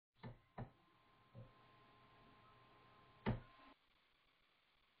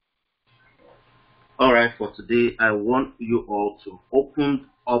Alright, for today, I want you all to open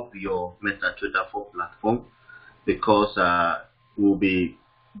up your MetaTrader 4 platform because we'll be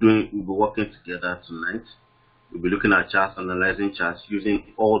working together tonight. We'll be looking at charts, analyzing charts,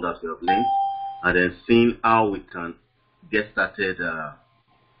 using all that we have learned, and then seeing how we can get started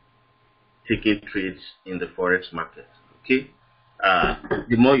taking trades in the forex market. Okay.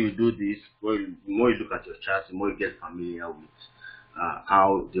 The more you do this, the more you look at your charts, the more you get familiar with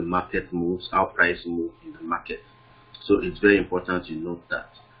how the market moves, how price moves in the market. So it's very important you note that.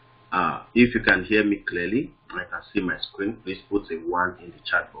 If you can hear me clearly, I can see my screen, please put a 1 in the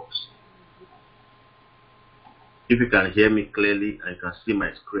chat box. If you can hear me clearly and can see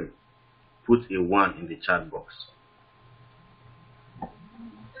my screen, put a 1 in the chat box.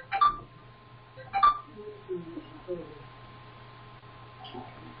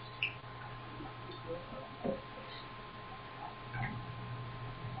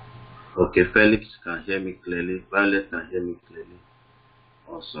 Okay, Felix can hear me clearly. Violet can hear me clearly.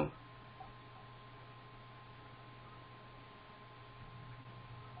 Awesome.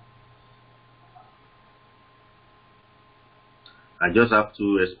 I just have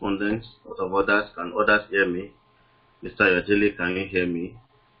 2 respondents. What of others? Can others hear me? Mr. Yajele, can you hear me?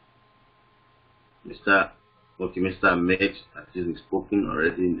 Mr. Ahmed, I think we've spoken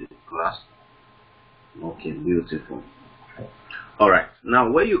already in the class. Okay, beautiful. Alright,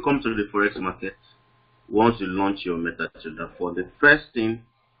 now when you come to the forex market, once you launch your MetaTrader 4, the first thing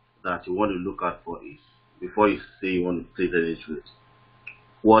that you want to look out for is, before you say you want to trade any trade,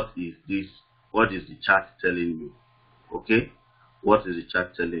 what is this? What is the chart telling you? Okay, what is the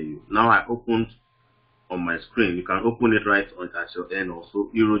chart telling you? Now I opened on my screen. You can open it right on at your end also,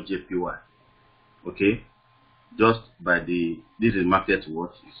 Euro JPY. Okay, just by this is market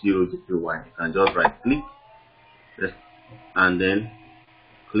watch, it's Euro JPY. You can just right click and then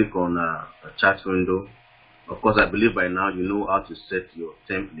click on a chart window. Of course, I believe by now you know how to set your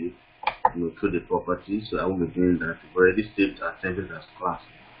template, through the properties, so I won't be doing that. We've already saved our template as class,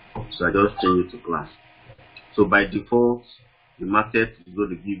 so I just change it to class. So by default, the market is going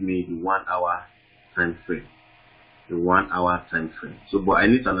to give me the 1 hour time frame, the 1 hour time frame. So, but I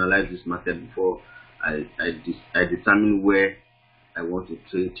need to analyze this market before I determine where I want to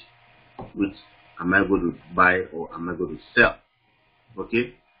trade, which am I going to buy or am I going to sell.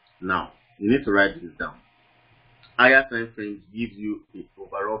 Okay, now you need to write this down. Higher time frames gives you an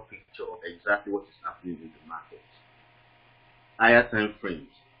overall picture of exactly what is happening in the market. Higher time frames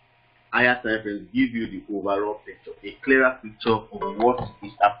give you the overall picture, a clearer picture of what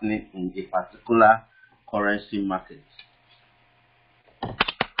is happening in a particular currency market.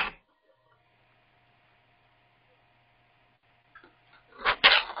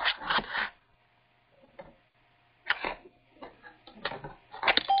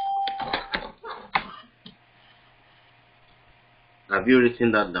 Have you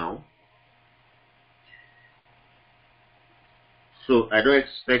written that down? So I don't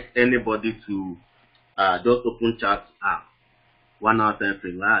expect anybody to just open charts 1 hour time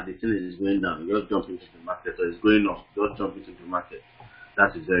frame. The thing is going down, just jump into the market, or it's going up, just jump into the market.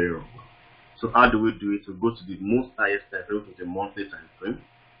 That is very wrong. So how do we do it? We go to the most highest time frame, which is the monthly time frame.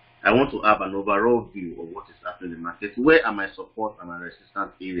 I want to have an overall view of what is happening in the market. Where are my support and my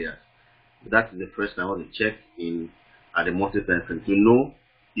resistance areas? That is the first thing I want to check in at the monthly time frame to know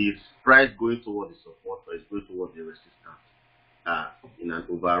if price going towards the support or is going towards the resistance in an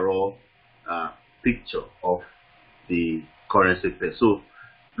overall picture of the currency pair. So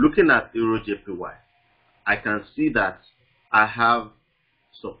looking at Euro JPY, I can see that I have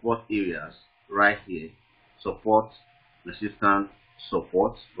support areas right here, support, resistance,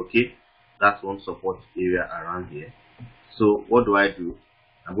 support. Okay, that's one support area around here. So what do?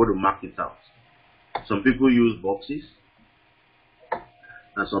 I'm going to mark it out. Some people use boxes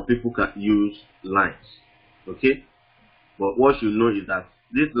and some people can use lines. Okay, but what you know is that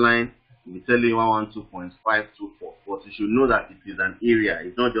this line will be telling you 112.524, but you should know that it is an area.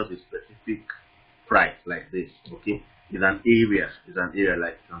 It's not just a specific price like this. Okay, it's an area. It's an area,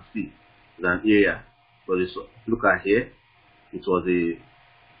 like you can see. It's an area. So this, look at here. It was a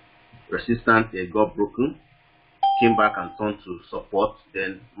resistance. It got broken, came back and turned to support.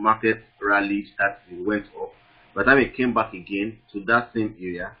 Then market rallied. That it went up. By the time it came back again to that same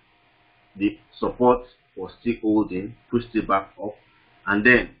area, the support was still holding, pushed it back up, and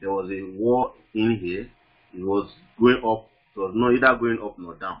then there was a wall in here. It was going up. It was not either going up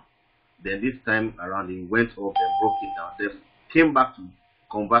nor down. Then this time around it went up and broke it down. Then came back to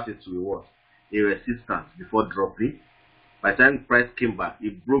convert it to a what? A resistance before dropping. By the time the price came back,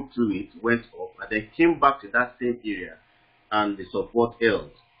 it broke through it, went up, and then came back to that same area, and the support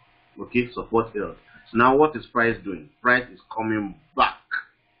held. Okay, support held. Now what is price doing? Price is coming back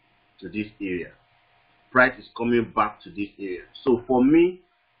to this area. Price is coming back to this area. So for me,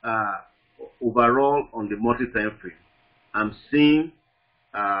 overall on the monthly time frame, I'm seeing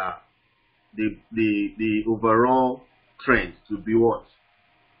the overall trend to be what?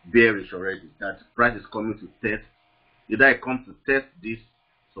 Bearish already. That price is coming to test. Either it comes to test this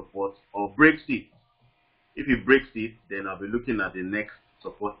support or breaks it. If it breaks it, then I'll be looking at the next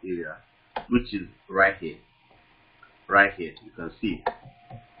support area, which is right here. Right here, you can see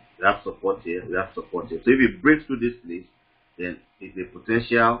we have support here, we have support here. So if it breaks through this place, then it's a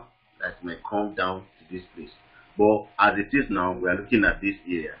potential that may come down to this place. But as it is now, we are looking at this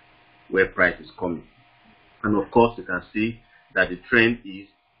area where price is coming. And of course, you can see that the trend is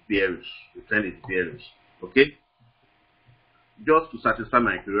bearish. The trend is bearish. Okay? Just to satisfy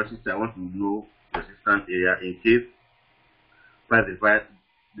my curiosity, I want to know resistance area in case price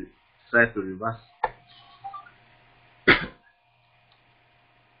decides to reverse.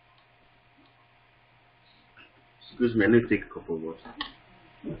 Excuse me, I need to take a cup of water.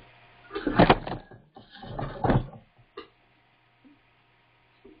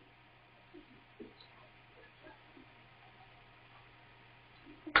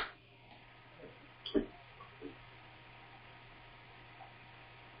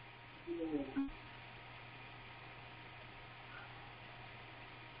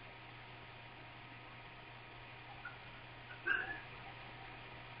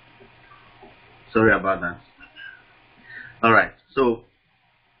 Sorry about that. Alright, so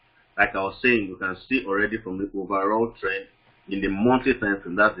like I was saying, you can see already from the overall trend in the monthly time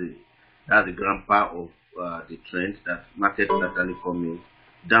frame, that's the grandpa of the trend that market is actually coming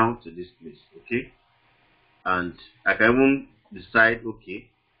down to this place. Okay, and I can even decide, okay,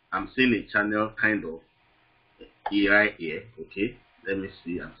 I'm seeing a channel kind of right here. Okay, let me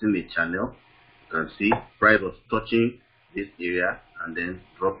see, I'm seeing a channel. You can see price was touching this area and then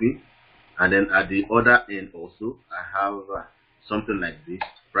dropping. And then at the other end also, I have something like this.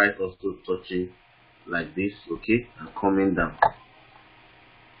 Price also touching like this, okay, and coming down.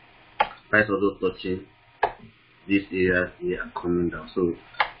 Price also touching this area here and coming down. So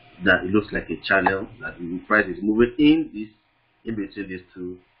that it looks like a channel that the price is moving in between these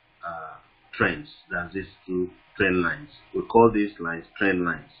two trends. That's these two trend lines. We call these lines trend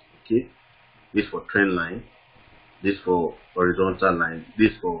lines. Okay, this for trend line, this for horizontal line,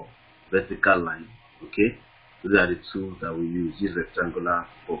 this for vertical line. Okay, these are the two that we use, this rectangular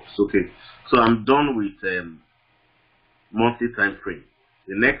box. Okay, so I'm done with monthly time frame.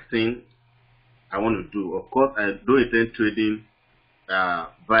 The next thing I want to do, of course, I don't intend trading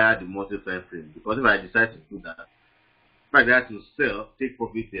via the monthly time frame, because if I decide to do that, if I decide to sell, take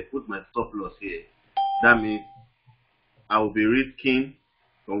profit here, put my stop loss here, that means I will be risking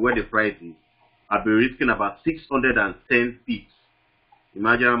from where the price is. I'll be risking about 610 pips.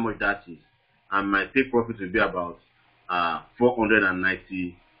 Imagine how much that is, and my take profit will be about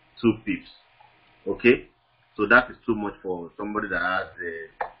 492 pips. Okay, so that is too much for somebody that has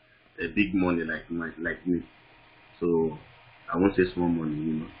a big money like me. So I won't say small money,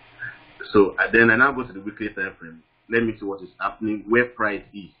 you know. So then I now go to the weekly time frame. Let me see what is happening, where price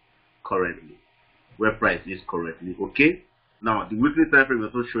is currently. Where price is currently. Okay. Now the weekly time frame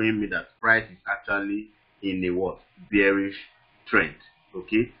is also showing me that price is actually in a what? Bearish trend.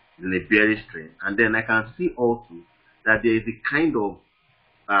 Okay, in a bearish trend. And then I can see also that there is a kind of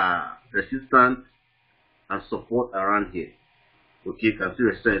resistance and support around here. Okay, you can see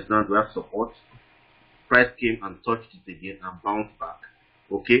resistance now to have support. Price came and touched it again and bounced back.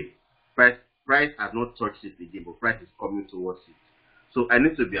 Okay, price has not touched it again, but price is coming towards it. So I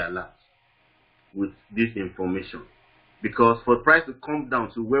need to be alert with this information, because for price to come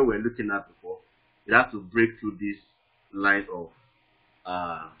down to where we're looking at before, it has to break through this line of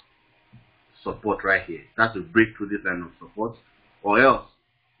support right here. That's to break through this line of support, or else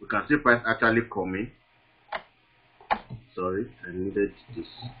we can see price actually coming. Sorry, I needed this.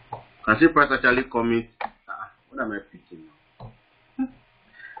 Can see price actually coming. What am I picking now?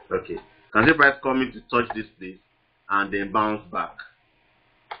 Okay, can see price coming to touch this place and then bounce back.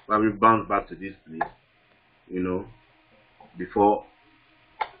 Probably bounce back to this place, you know, before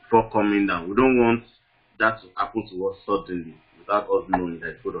coming down. We don't want that to happen to us suddenly without us knowing that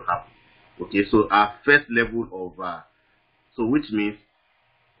it's going to happen. Okay, so our first level of so which means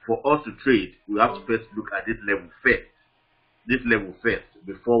for us to trade, we have to first look at this level first. This level first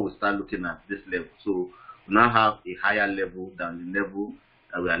before we start looking at this level. So we now have a higher level than the level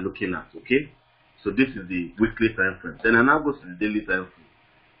that we are looking at. Okay, so this is the weekly time frame. Then I now go to the daily time frame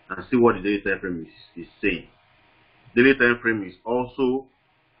and see what the daily time frame is saying. Daily time frame is also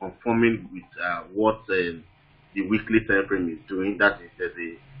conforming with what the weekly time frame is doing. That is, there's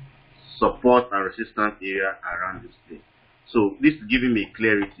a support and resistance area around this place. So this is giving me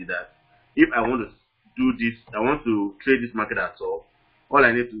clarity that if I want to do this, I want to trade this market at all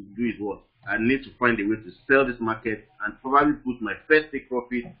I need to do is what? I need to find a way to sell this market and probably put my first take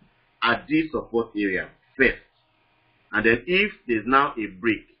profit at this support area first. And then if there's now a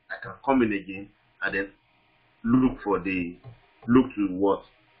break, I can come in again and then look to what?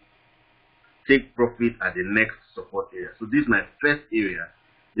 Take profit at the next support area. So this is my first area.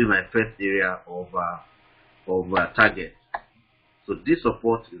 This is my first area of target. So this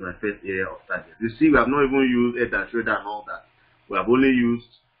support is my first area of target. You see, we have not even used head and shoulder and all that. We have only used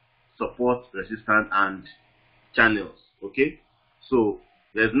support, resistance, and channels. Okay, so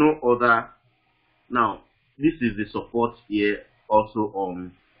there's no other. Now this is the support here also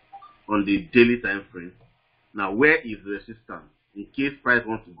on the daily time frame. Now where is the resistance in case price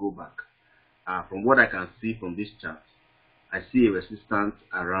wants to go back? From what I can see from this chart, I see a resistance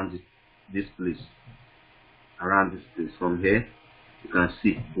around this place. Around this place. From here you can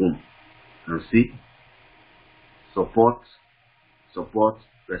see, boom, you can see support,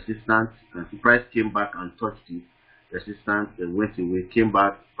 resistance. You can see price came back and touched it, resistance, then went away, came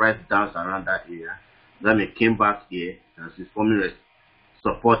back, price danced around that area, then it came back here, and it's forming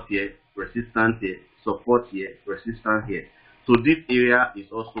support here, resistance here, support here, resistance here. So this area is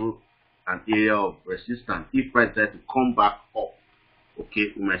also an area of resistance. If price tries to come back up,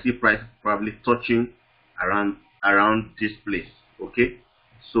 okay, we might see price probably touching around this place. Okay,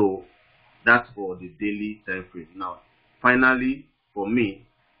 so that's for the daily time frame. Now finally, for me,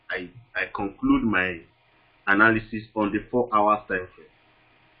 I conclude my analysis on the 4 hours time frame.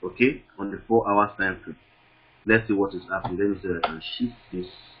 Okay, on the 4 hours time frame. Let's see what is happening. Let me see if I can shift this.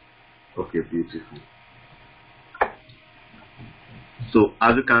 Okay, beautiful. So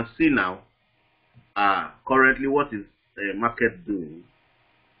as you can see now, currently what is the market doing?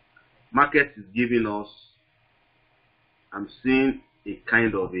 Market is giving us, I'm seeing a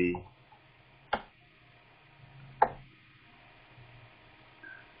kind of a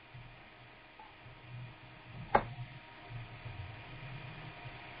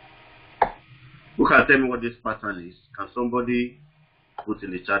who can tell me what this pattern is? Can somebody put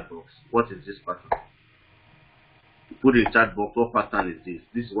in the chat box? What is this pattern? Put in the chat box, what pattern is this?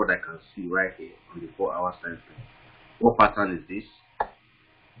 This is what I can see right here on the 4 hours time frame. What pattern is this?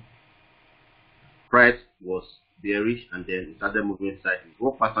 Price was bearish and then it started moving sideways.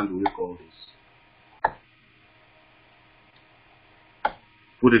 What pattern do we call this?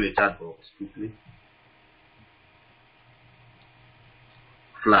 Put in the chat box quickly.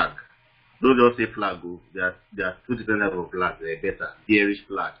 Flag. Don't just say flag. Oh. There are two different types of flags. They're better. Bearish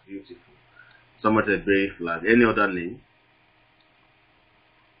flag. Beautiful. Somebody said bearish flag. Any other name?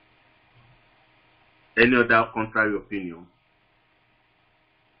 Any other contrary opinion?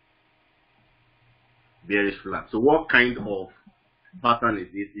 Bearish flag. So what kind of pattern is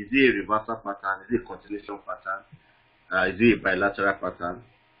this? Is it a reversal pattern? Is it a continuation pattern? Is it a bilateral pattern?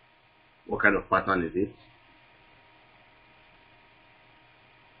 What kind of pattern is it?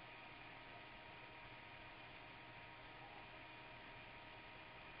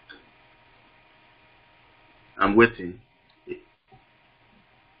 I'm waiting.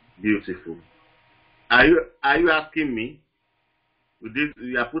 Beautiful. Are you asking me? With this,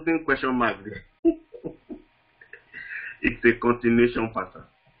 you are putting question mark there. It's a continuation pattern.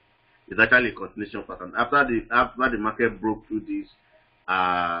 It's actually a continuation pattern. After the market broke through this,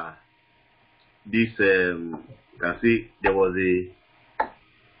 you can see there was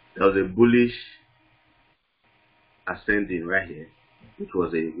a bullish ascending right here, which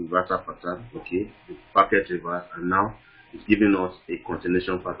was a reversal pattern. Okay, the market reverse, and now it's giving us a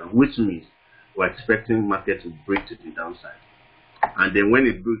continuation pattern, which means we're expecting market to break to the downside. And then when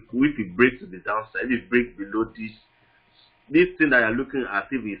it breaks, if it breaks to the downside, if it breaks below this thing that you're looking at,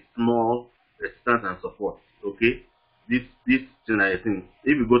 if it's small resistance and support, okay, this thing that I think,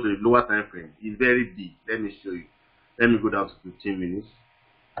 if you go to the lower time frame, it's very big. Let me show you. Let me go down to 15 minutes.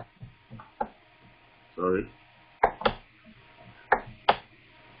 Sorry.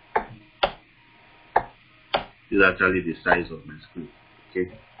 This is actually the size of my screen.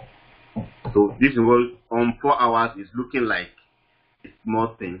 Okay. So this on 4 hours is looking like a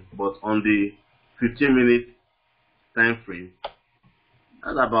small thing, but on the 15-minute time frame,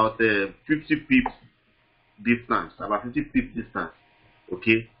 that's about 50 pips distance. About 50 pips distance.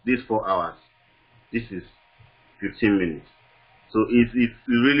 Okay, this 4 hours. This is 15 minutes. So it's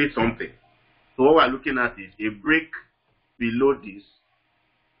really something. So what we're looking at is a break below this.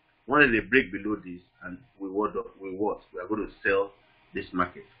 Once they break below this, and we are going to sell this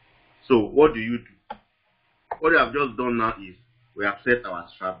market. So what do you do? What we have just done now is we have set our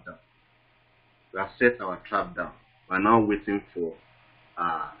trap down. We have set our trap down. We are now waiting for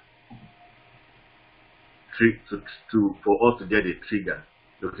for us to get a trigger.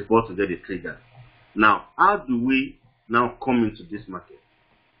 For us to get a trigger. Now, how do we now come into this market?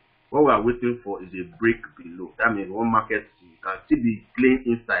 What we are waiting for is a break below. That means one market you can still be playing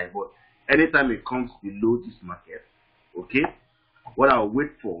inside, but anytime it comes below this market, okay, what I'll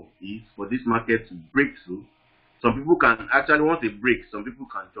wait for is for this market to break through. Some people can actually want a break, some people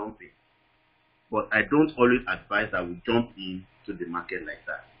can jump in. But I don't always advise that we jump into the market like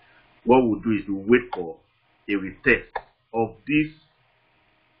that. What we'll do is we'll wait for a retest of this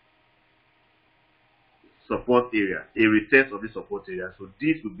support area, a retest of this support area. So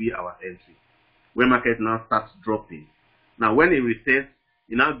this will be our entry. When market now starts dropping. Now when it retests,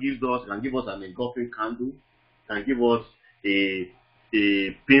 it now can give us an engulfing candle, can give us a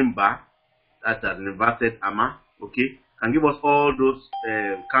pin bar, that's an inverted hammer, okay, can give us all those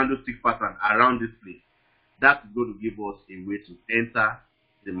candlestick patterns around this place. That's going to give us a way to enter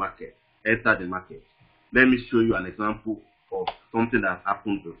the market. Let me show you an example of something that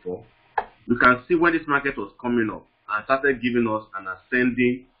happened before. You can see when this market was coming up and started giving us an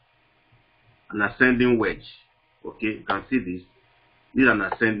ascending wedge. Okay, you can see this. This is an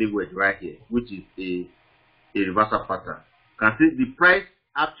ascending wedge right here, which is a reversal pattern. You can see the price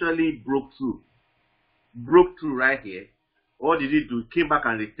actually broke through right here. What did it do? It came back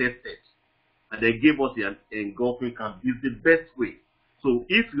and retested, and they gave us an engulfing candle. It's the best way. So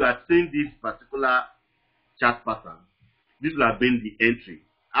if you are seeing this particular chart pattern, this will have been the entry.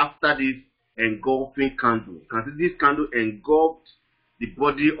 After this engulfing candle, you can see this candle engulfed the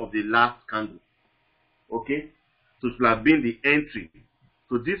body of the last candle. Okay, so it will have been the entry.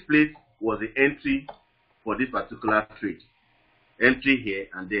 So this place was the entry for this particular trade. Entry here,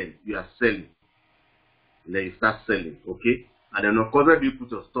 and then you are selling. And then you start selling, okay? And then of course, where do you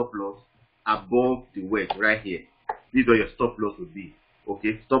put your stop loss? Above the wedge right here. This is where your stop loss will be.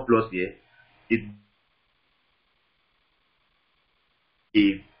 Okay, stop loss here. It's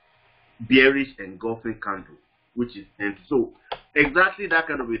a bearish engulfing candle, which is entry. So exactly that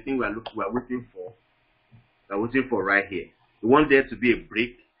kind of a thing we are waiting for. We are waiting for right here. We want there to be a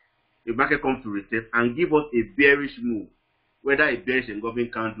break. The market comes to retest and give us a bearish move, whether a bearish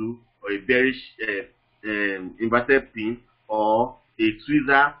engulfing candle or a bearish inverted pin or a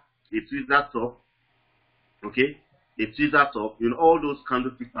tweezer top. Okay, a tweezer top. You know, all those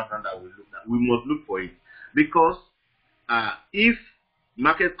candlestick patterns that we look at, we must look for it, because if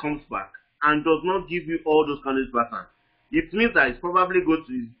market comes back and does not give you all those candlestick patterns, it means that it's probably what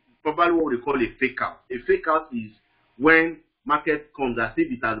we call a fake out. A fake out is when market comes as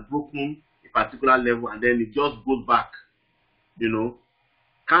if it has broken a particular level and then it just goes back. You know,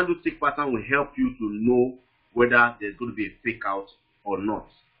 candlestick pattern will help you to know whether there's going to be a fake out or not.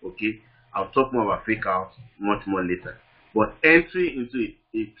 Okay, I'll talk more about fake out much more later. But entry into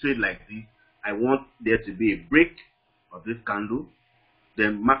a trade like this, I want there to be a break of this candle.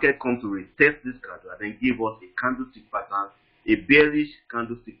 Then market comes to retest this candle and then give us a candlestick pattern, a bearish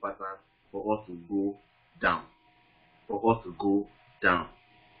candlestick pattern for us to go down. Okay,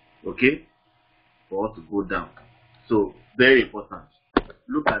 for us to go down. So very important.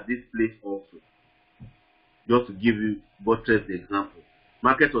 Look at this place also. Just to give you buttress the example.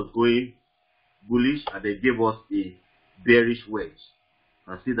 Market was going bullish and they gave us a bearish wedge.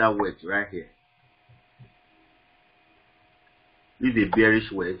 You can see that wedge right here. This is a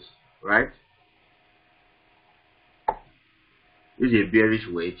bearish wedge, right? This is a bearish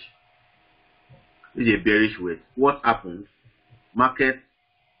wedge. This is a bearish wedge. What happened? Market,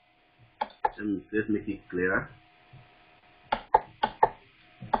 let's make it clearer.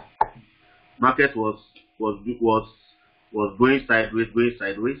 Market was going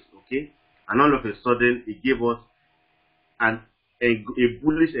sideways, okay, and all of a sudden it gave us a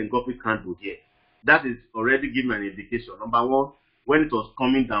bullish engulfing candle here. That is already giving me an indication. Number one, when it was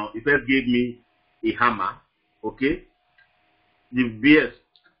coming down, it first gave me a hammer, okay. The BS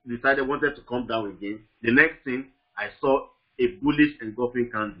wanted to come down again. The next thing, I saw a bullish engulfing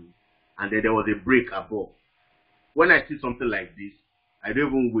candle, and then there was a break above. When I see something like this, I don't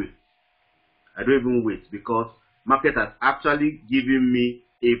even wait, because market has actually given me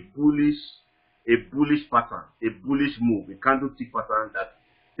a bullish pattern, a bullish move, a candlestick pattern that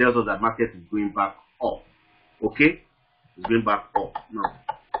tells us that market is going back up. Okay, it's going back up. Now,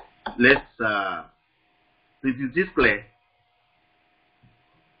 let's is this clear?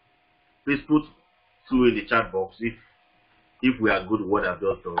 Please put 2 in the chat box if we are good with what I've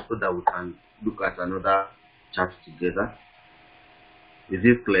just done, so that we can look at another chart together. Is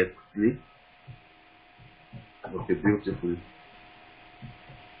it clear? Okay, beautiful.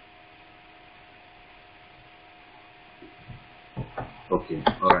 Okay,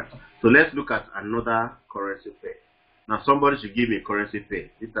 all right. So let's look at another currency pair. Now somebody should give me a currency pair.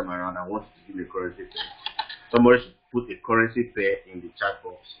 This time around, I want you to give me a currency pair. Somebody should put a currency pair in the chat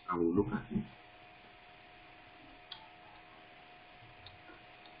box and we'll look at it.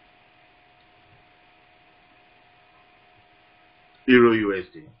 Euro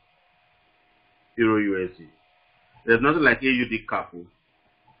USD. Euro USD. There's nothing like AUD cap.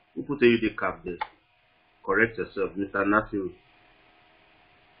 Who put AUD cap there? Correct yourself, Mr. Nasiru.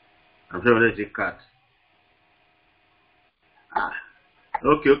 I'm sure there's a cat. Ah.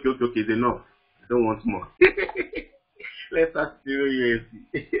 Okay. It's enough. I don't want more. Let's start Euro USD.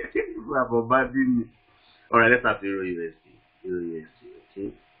 People are bombarding me. Alright, let's start Euro USD. Euro USD,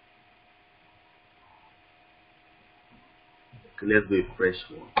 okay. Okay, let's go a fresh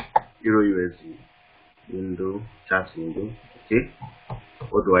one. Euro USD. Window, chat window. Okay.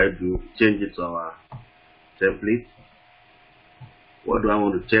 What do I do? Change it to our template. What do I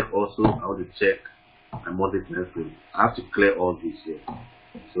want to check also? I want to check my monthly time frame. I have to clear all this here.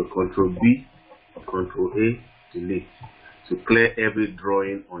 So Control B, Control A, delete. To clear every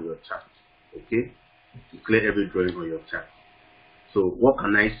drawing on your chart. Okay? To clear every drawing on your chart. So what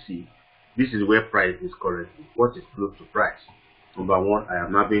can I see? This is where price is currently. What is close to price? Number one, I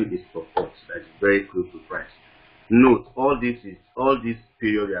am having a support that is very close to price. Note, all this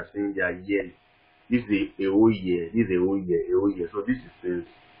period you are seeing, they are yearly. This is a whole year. This is a whole year. So this is since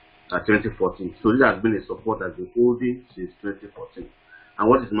 2014. So this has been a support that's been holding since 2014. And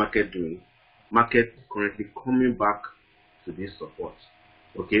what is market doing? Market currently coming back to this support.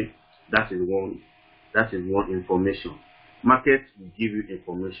 Okay, that is one information. Market will give you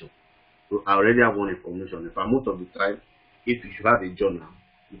information. So I already have one information. If most of the time, if you should have a journal,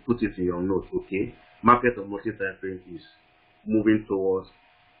 you put it in your notes. Okay, market on monthly time frame is moving towards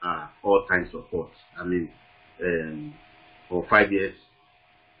all-time support. I mean, for 5 years,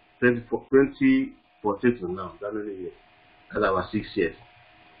 2014 to now, that many years? That's our 6 years.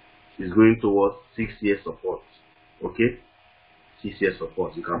 It's going towards 6 years support. Okay, 6 years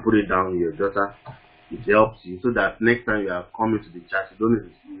support. You can put it down in your jotter. It helps you so that next time you are coming to the chart, you don't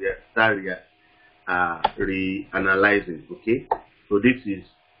need to start reanalyzing. Okay, so this is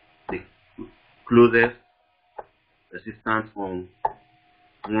the closest resistance on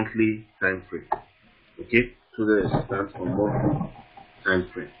monthly time frame. Okay, so the resistance on monthly time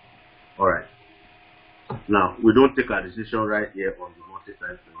frame. All right. Now we don't take a decision right here on the monthly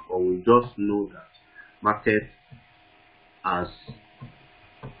time frame, but we just know that market, as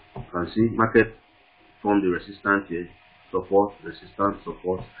you can see, market formed the resistance here, support, resistance,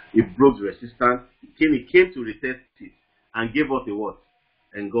 support. It broke the resistance. It came to retest it and gave us a what?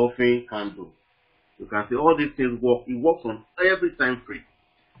 Engulfing candle. You can see all these things work. It works on every time frame.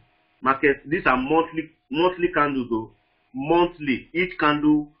 Market, these are monthly candles though. Monthly. Each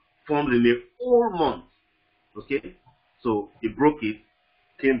candle forms in a whole month. Okay? So it broke it,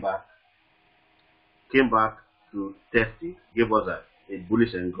 came back to test it, gave us a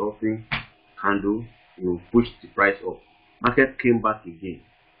bullish engulfing candle, pushed the price up. Market came back again.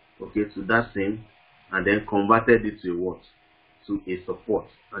 Okay, to that same, and then converted it to a what? To a support.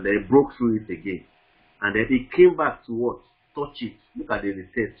 And then it broke through it again. And then it came back to what? Touch it. Look at the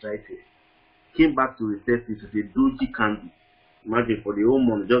retest right here. Came back to retest it with a doji candle. Imagine for the whole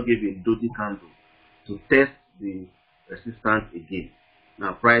month, just gave a doji candle to test the resistance again.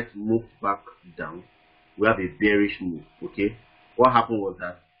 Now price moved back down. We have a bearish move. Okay, what happened was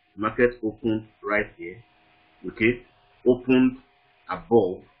that the market opened right here. Okay, opened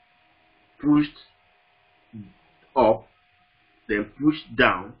above, pushed up, then pushed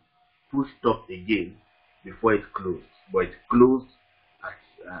down, pushed up again before it closed. But it closed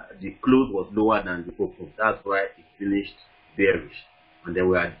at the close was lower than the open. That's why it finished bearish. And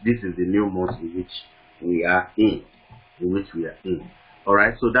then this is the new month in which we are in. All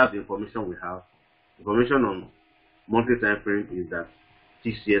right, so that's the information we have. Information on monthly time frame is that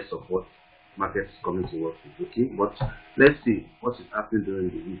 6 years support. Market is coming to work with. Okay, but let's see what is happening during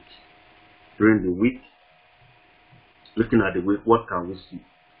the week. During the week, looking at the week, what can we see?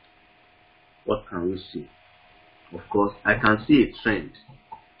 What can we see? Of course, I can see a trend.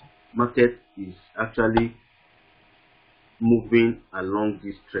 Market is actually moving along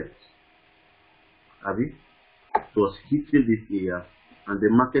this trend. It was hitting this area, and the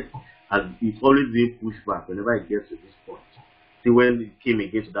market is always being pushed back whenever it gets to this point. See, when it came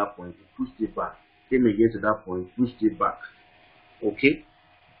again to that point, it pushed it back. Came again to that point, pushed it back. Okay,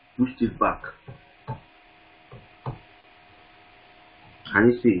 pushed it back.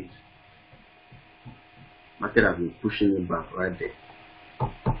 Can you see it? Market has been pushing it back right there.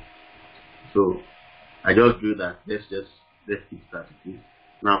 So I just do that. Let's keep static.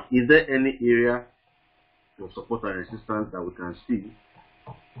 Now, is there any area of support and resistance that we can see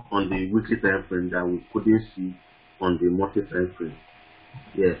on the weekly time frame that we couldn't see on the monthly time frame?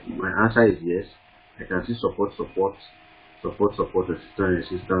 Yes, my answer is yes. I can see support, resistance,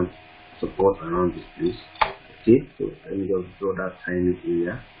 support around this place. Okay, so let me just draw that tiny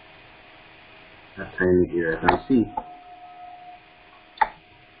area. I can see.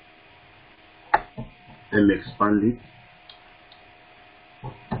 Let me expand it.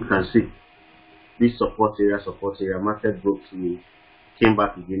 You can see this support area, market broke through, came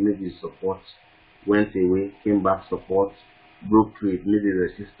back again, made the support, went away, came back, support, broke through it, made the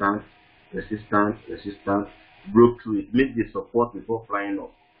resistance, broke through it, made the support before flying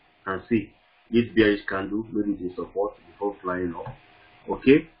up. You can see this bearish candle made it the support before flying up.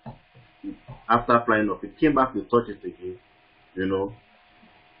 Okay, after flying up, it came back to touch it again,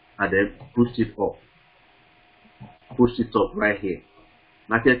 and then pushed it up right here.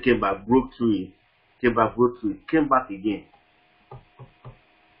 Market came back, broke through it, came back, came back again.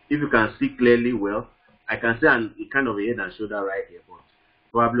 If you can see clearly, well, I can see a kind of a head and shoulder right here, but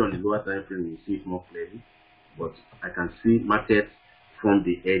probably on the lower time frame you see it more clearly. But I can see market from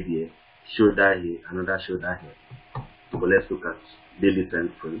the head here, shoulder here, another shoulder here. But let's look at daily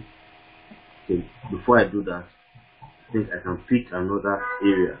time frame. Okay, before I do that, I think I can pick another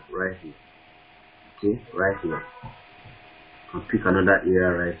area right here. Okay, right here. I can pick another area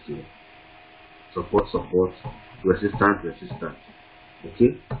right here. Support, resistance.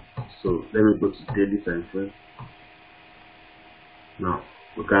 Okay, so let me go to daily time frame. Now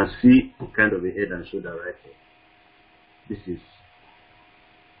you can see a kind of a head and shoulder right here. This is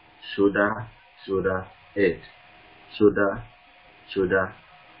shoulder, head, shoulder,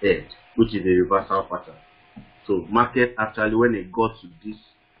 head, which is a reversal pattern. So market actually, when it got to this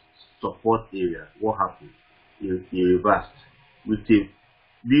support area, what happened? It reversed.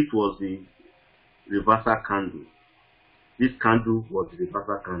 This was the reversal candle. This candle was the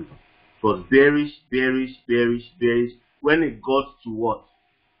reversal candle. It was bearish. When it got to what?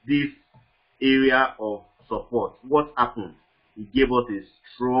 This area of support, what happened? It gave us a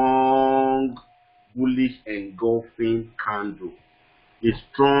strong bullish engulfing candle.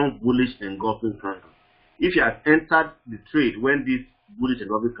 If you had entered the trade when this bullish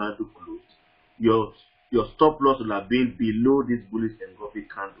engulfing candle closed, your stop loss would have been below this bullish engulfing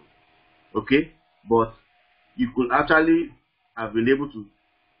candle. Okay, but you could actually have been able to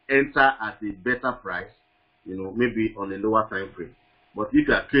enter at a better price, maybe on a lower time frame. But if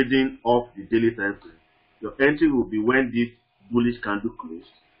you are trading off the daily time frame, your entry will be when this bullish candle closed,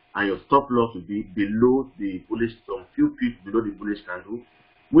 and your stop loss will be below the bullish, some few pips below the bullish candle,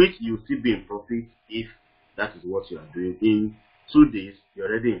 which you still be in profit if that is what you are doing. In 2 days, you're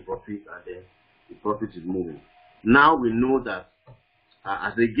already in profit, and then the profit is moving. Now we know that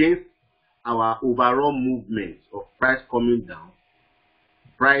as against our overall movement of price coming down,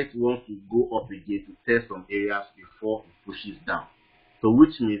 price wants to go up again to test some areas before it pushes down. So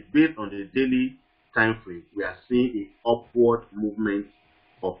which means based on the daily time frame, we are seeing an upward movement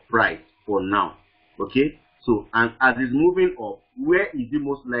of price for now. Okay, so and as it's moving up, where is it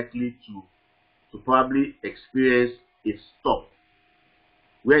most likely to probably experience a stop?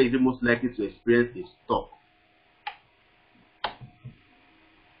 Where is it most likely to experience a stop?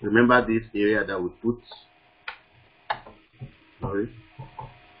 Remember this area that we put. Sorry.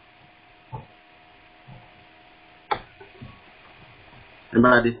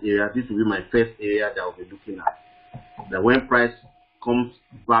 Remember this area. This will be my first area that I'll be looking at. That when price comes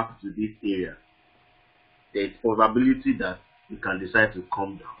back to this area, there is probability that you can decide to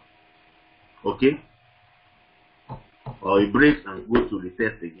come down. Okay? Or it breaks and goes to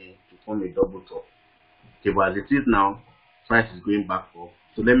retest again to form a double top. Okay, but as it is now, price is going back up.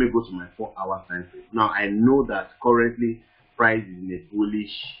 So let me go to my 4-hour time frame. Now I know that currently price is in a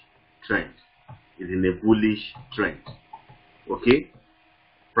bullish trend. Okay?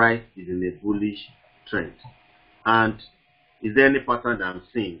 Price is in a bullish trend. And is there any pattern that I'm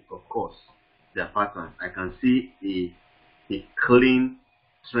seeing? Of course, there are patterns. I can see a clean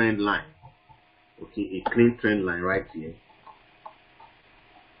trend line. Okay, a clean trend line right here.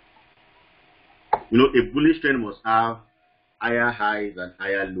 A bullish trend must have higher highs and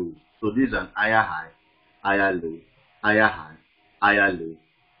higher lows. So this is an higher high, higher low, higher high, higher low.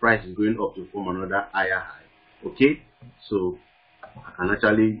 Price is going up to form another higher high. Okay, so I can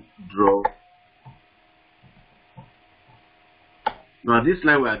actually draw. Now this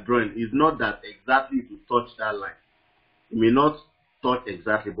line we are drawing is not that exactly to touch that line. It may not touch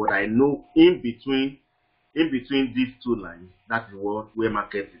exactly, but I know in between these two lines, that is where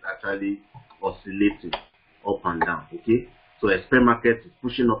market is actually oscillating up and down. Okay, so expect market is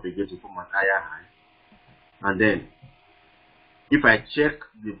pushing up again to form an higher high, and then if I check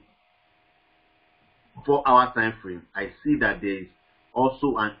the 4-hour time frame, I see that there is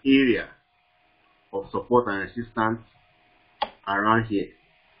also an area of support and resistance around here.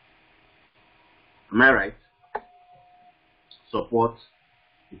 Am I right? Support,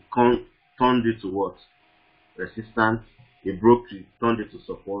 it turned it to what? Resistance. It broke it, turned it to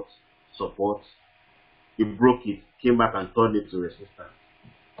support. Support. It broke it, came back and turned it to resistance.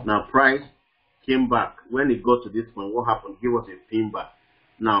 Now price came back. When it got to this point, what happened? Give us a pin back.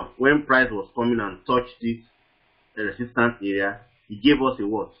 Now when price was coming and touched it, the resistance area, it gave us a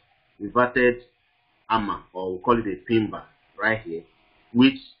what? Inverted hammer, or we'll call it a pin back right here,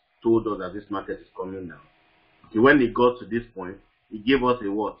 which told us that this market is coming down. Okay, when it got to this point, it gave us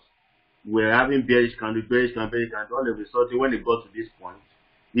a what? We're having bearish candle, all of a sudden when it got to this point,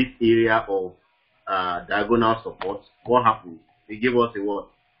 this area of diagonal support, what happened? It gave us a what?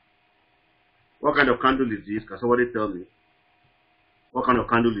 What kind of candle is this? Can somebody tell me? What kind of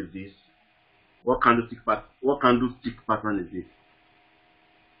candle is this? What candlestick pattern is this?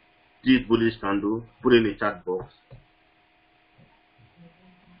 This bullish candle. Put in a chat box.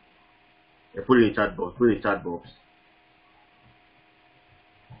 Put in a chat box.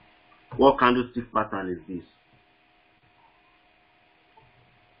 What candlestick pattern is this?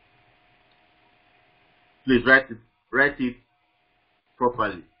 Please write it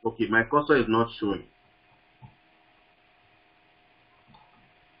properly. Okay, my cursor is not showing.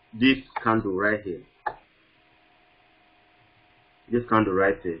 This candle right here. This candle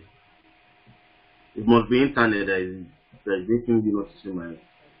right here. It must be internet that is making you not to see my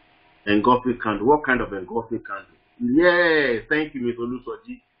engulfing candle. What kind of engulfing candle? Yes, thank you, Mr.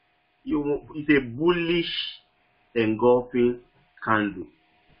 Olusoji. It's a bullish engulfing candle.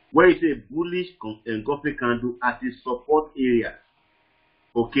 Where it's a bullish engulfing candle at the support area,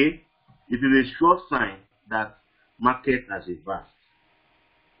 okay, it is a sure sign that market has reversed.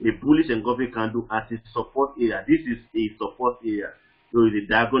 A bullish engulfing candle at its support area. This is a support area, so it's a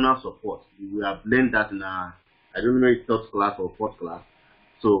diagonal support. We have learned that in I don't know if it's third class or fourth class.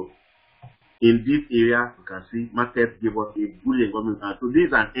 So in this area, you can see market gave us a bullish engulfing candle. So this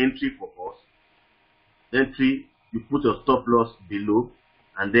is an entry for us. Entry, you put your stop loss below,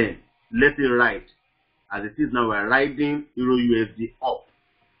 and then let it ride. As it is now, we are riding Euro USD up.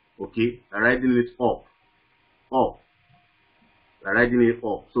 Okay, we are riding it up. We are riding it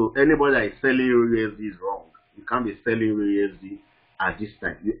up. So anybody that is selling Euro USD is wrong. You can't be selling Euro USD at this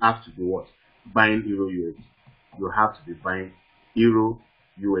time. You have to be what? Buying Euro USD. You have to be buying Euro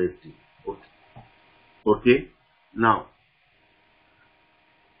USD. Okay. Now,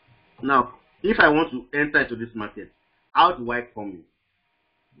 if I want to enter into this market, how do I come in?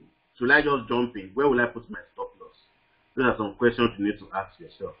 Should I just jump in? Where will I put my stop loss? Those are some questions you need to ask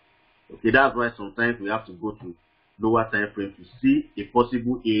yourself. Okay, that's why sometimes we have to go to lower time frame to see a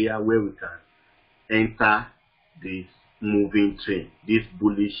possible area where we can enter this moving train, this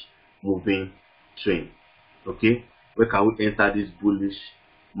bullish moving train. Okay, where can we enter this bullish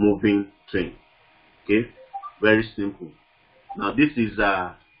moving train? Okay, very simple. Now this is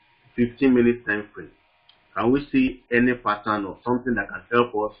a 15-minute time frame. Can we see any pattern or something that can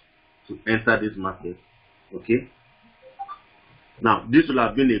help us to enter this market? Okay, now this will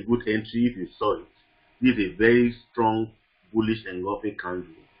have been a good entry if you saw it. This is a very strong bullish engulfing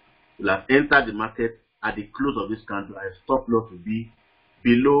candle. You will have entered the market at the close of this candle. I stop loss to be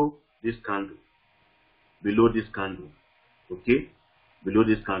below this candle. Okay, below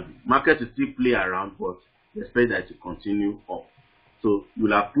this candle. Market will still play around, but expect that to continue up. So you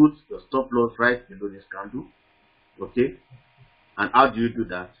will have put your stop loss right below this candle. Okay, and how do you do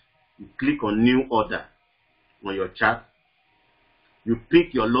that? You click on new order on your chart. You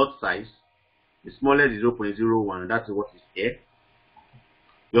pick your lot size. The smallest is 0.01. That's what is here.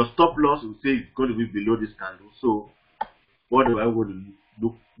 Your stop loss will say it's going to be below this candle. So what do I want to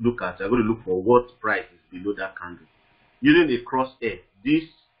look at? I'm going to look for what price is below that candle. Using the crosshair. This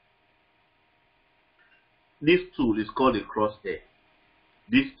tool is called a crosshair.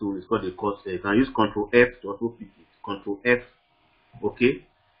 This tool is called a crosshair. You can use Ctrl F to also pick it. Ctrl F. Okay.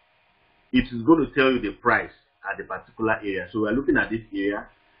 It is going to tell you the price at the particular area. So we are looking at this area,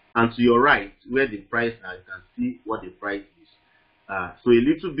 and to your right, where the price are, you can see what the price is. So a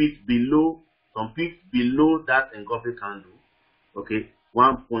little bit below, some pips below that engulfing candle. Okay,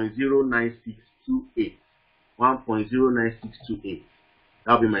 1.09628. 1.09628.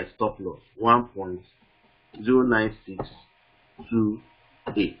 That'll be my stop loss. 1.09628.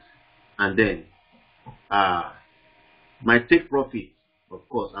 0.28, and then my take profit, of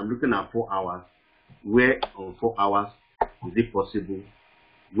course, I'm looking at 4 hours. Where on 4 hours is it possible?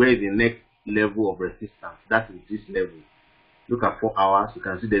 Where is the next level of resistance? That is this level. Look at 4 hours, you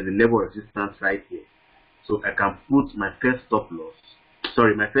can see there's a level of resistance right here. So I can put my first stop loss,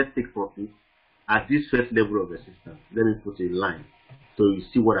 sorry, my first take profit at this first level of resistance. Let me put a line so you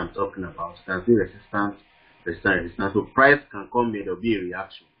see what I'm talking about. You can see resistance, resistance, resistance. So price can come here, there'll be a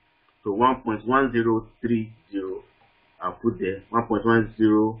reaction. So 1.1030, I'll put there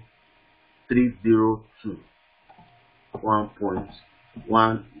 1.10302,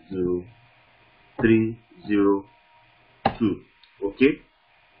 1.10302. Okay,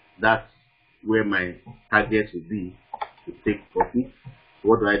 that's where my target will be to take profit.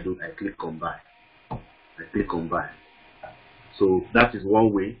 What do? I click on buy. So that is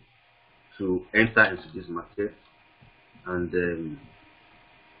one way to enter into this market, and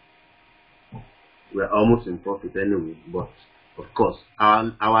we're almost in profit anyway. But of course,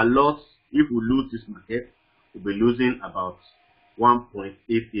 our loss, if we lose this market, we'll be losing about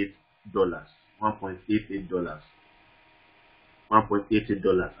 $1.88, $1.88,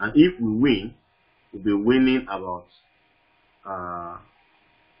 and if we win, we'll be winning about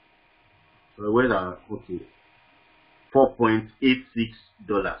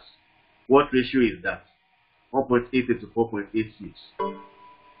 $4.86. What ratio is that? 1.88 to 4.86.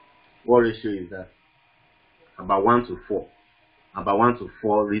 What ratio is that? About 1 to 4. About 1 to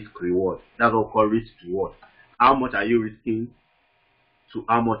 4 risk reward. That's what we call risk reward. How much are you risking to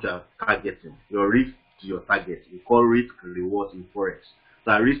how much you are targeting? Your risk to your target. We call risk reward in forex.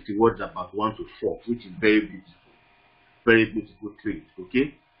 So our risk reward is about 1 to 4, which is very beautiful. Very beautiful trade.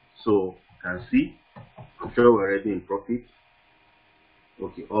 Okay, so you can see, I'm sure we're already in profit.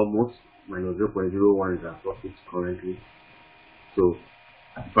 Okay, almost minus 0.01 is our profit currently. So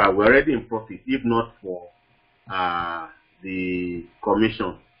but we're already in profit, if not for the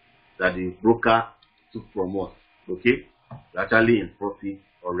commission that the broker took from us. Okay, we're actually in profit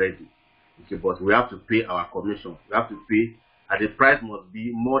already. Okay, but we have to pay our commission. We have to pay, and the price must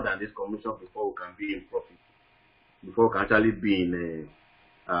be more than this commission before we can be in profit, before we can actually be in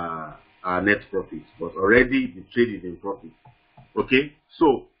our net profit. But already the trade is in profit. Okay,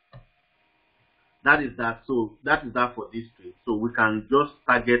 so that is that. So that is that for this trade. So we can just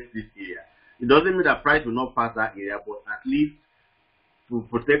target this area. It doesn't mean that price will not pass that area, but at least to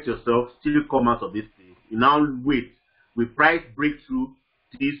protect yourself, still come out of this place. You now wait. Will price break through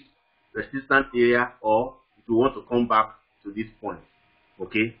this resistance area, or if you want to come back to this point?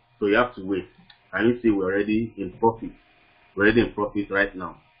 Okay, so you have to wait. Can you see we're already in profit? We're already in profit right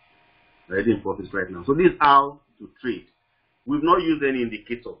now. We're already in profit right now. So this is how to trade. We've not used any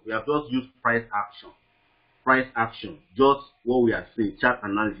indicator. We have just used price action. Price action. Just what we are seeing. Chart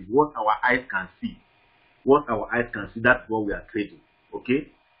analysis. What our eyes can see. What our eyes can see. That's what we are trading. Okay?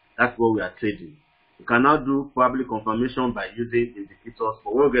 That's what we are trading. You can now do probably confirmation by using indicators.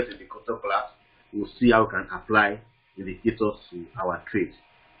 But when we get to the indicator class, we'll see how we can apply indicators to our trade.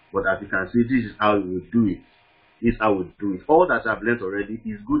 But as you can see, this is how we will do it. This is how we do it. All that I've learned already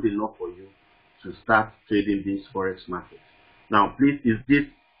is good enough for you to start trading this forex market. Now, please, is this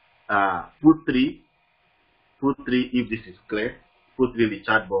put 3 if this is clear. Put 3 in the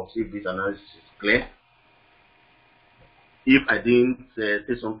chat box if this analysis is clear. If I didn't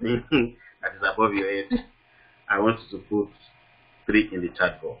say something that is above your head, I want you to put 3 in the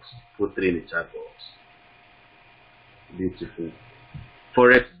chat box. Put 3 in the chat box. Beautiful.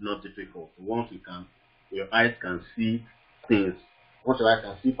 Forex is not difficult. Once your eyes can see things. Once your eyes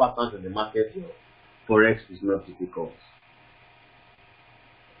can see patterns in the market, forex is not difficult.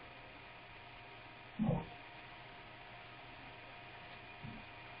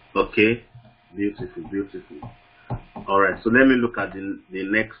 Okay, beautiful, beautiful. All right, so let me look at the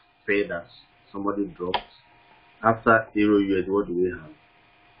next pair that somebody dropped. After Euro USD, what do we have?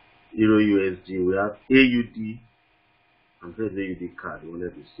 Euro USD, we have AUD. I'm saying the AUD card. You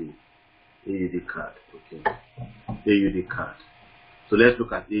let me see. AUD card. Okay, AUD card. So let's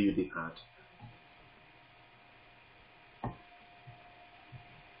look at AUD card.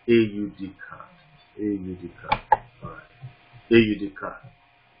 AUD card. AUD card. All right. AUD card.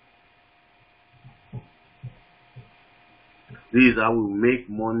 This is how we make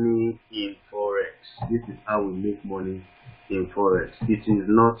money in forex. This is how we make money in forex. It is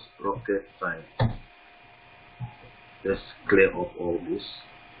not rocket science. Let's clear up all this.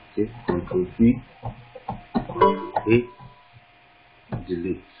 Okay, Control V, Control A,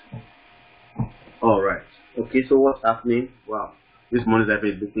 delete. All right. Okay, so what's happening? Wow, this money is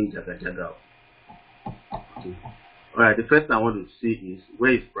looking jaga jaga. Okay. All right, the first thing I want to see is,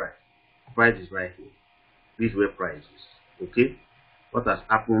 where is price? Price is right here. This is where price is. Okay, what has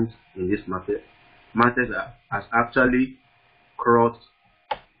happened in this market? Market has actually crossed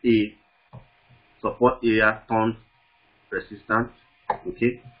a support area, turned resistance.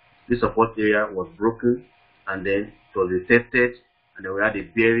 Okay, this support area was broken, and then it was retested, and then we had a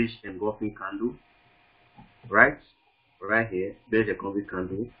bearish engulfing candle, right here, bearish engulfing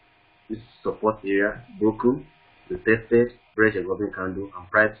candle. This support area broken, retested, bearish engulfing candle, and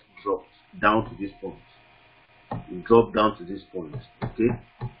price dropped down to this point. It dropped down to this point. Okay,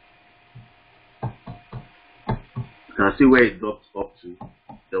 you can see where it dropped up to.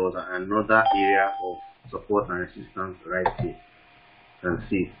 There was another area of support and resistance right here. You can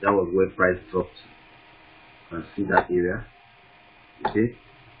see that was where price dropped. You can see that area. Okay,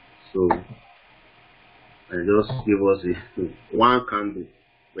 so I just give us a one candle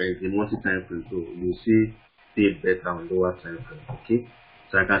where it's a multi-time frame, so you see it better on lower time frame. Okay,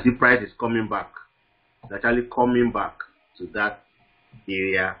 so I can see price is coming back. It's actually coming back to that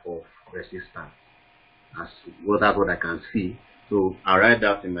area of resistance. That's what I can see. So I write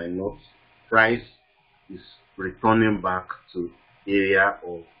that in my notes. Price is returning back to area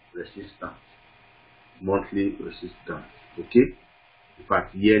of resistance, monthly resistance. Okay, in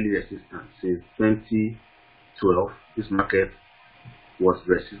fact yearly resistance. Since 2012, this market was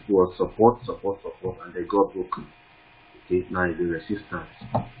support, and they got broken. Okay, now it's the resistance.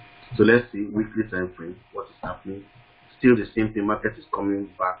 So let's see weekly time frame. What is happening? Still the same thing. Market is coming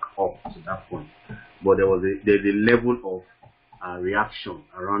back up to that point, but there's a level of reaction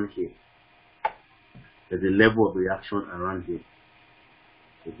around here. There's a level of reaction around here.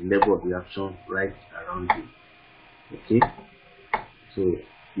 There's a level of reaction right around here. Okay, so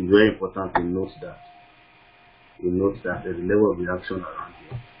it's very important to note that. You note that there's a level of reaction around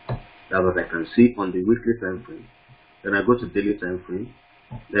here. That's what I can see on the weekly time frame. Then I go to daily time frame.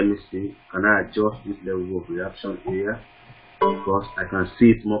 Let me see, can I adjust this level of reaction area, because I can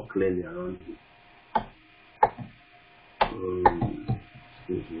see it more clearly around here.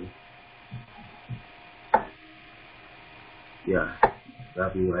 Excuse me. Yeah,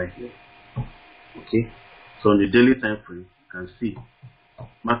 that be right here. Okay, so on the daily time frame, you can see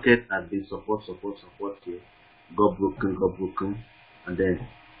market has been support here, got broken, and then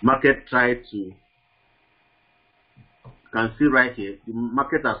market tried to. You can see right here, the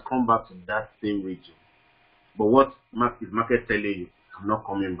market has come back to that same region. But what is market telling you? I'm not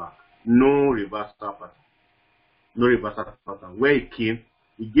coming back. No reversal pattern. No reversal pattern. Where it came,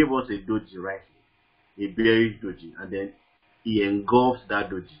 it gave us a doji right here, a bearish doji, and then he engulfs that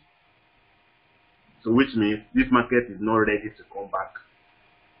doji. So which means this market is not ready to come back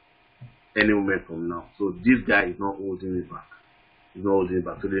any moment from now. So this guy is not holding it back. He's not holding it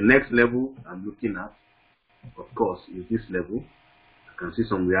back. So the next level I'm looking at, of course, is this level. I can see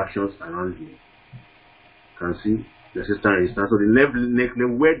some reactions around here. You can see resistance. So the next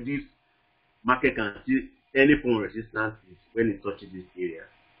level where this market can see any form of resistance is when it touches this area.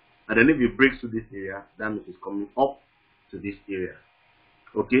 And then if it breaks through this area, that means it's coming up to this area.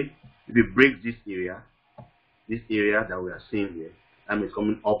 Okay? If it breaks this area that we are seeing here, that means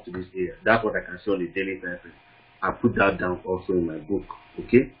coming up to this area. That's what I can see on the daily time frame. I put that down also in my book.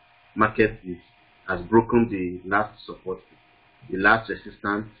 Okay? Market has broken the last support, the last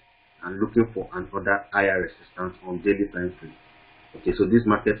resistance, and looking for another higher resistance on daily time frame. Okay, so this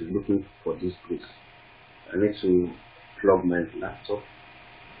market is looking for this place. I need to plug my laptop.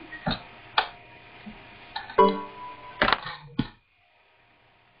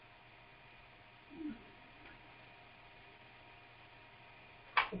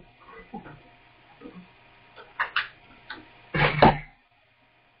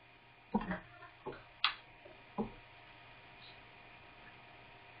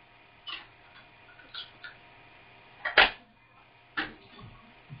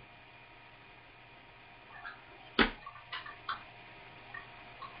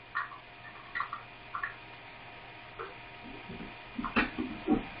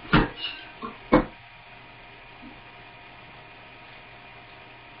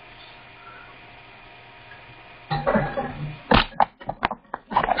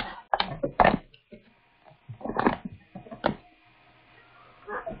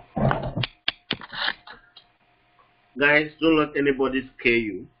 Guys, don't let anybody scare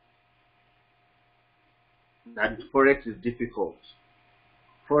you that Forex is difficult.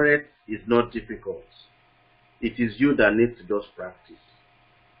 Forex is not difficult. It is you that need to just practice.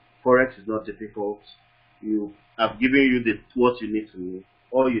 Forex is not difficult. I've given you what you need to know.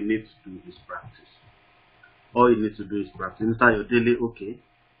 All you need to do is practice. All you need to do is practice. Inside your daily, okay,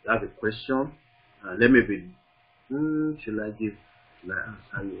 you have a question. Let me be Should I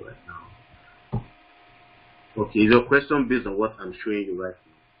answer you right now? Okay, is your question based on what I'm showing you right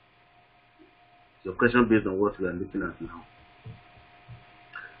now? Is your question based on what we are looking at now?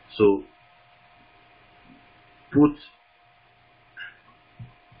 So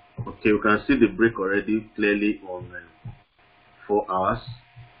okay, you can see the break already clearly on 4 hours.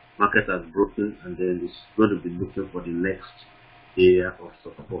 Market has broken, and then it's going to be looking for the next area of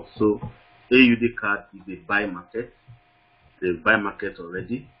support. So AUD card is a buy market. The buy market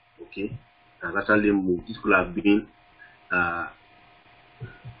already. Okay, has actually moved. This could have been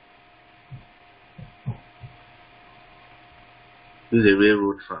this is a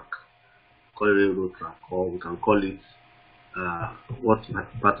railroad track. Call it railroad track, or we can call it what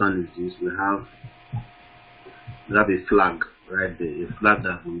pattern is this? We have a flag right there, a flag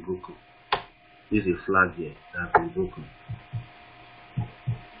that has been broken. This is a flag here that has been broken.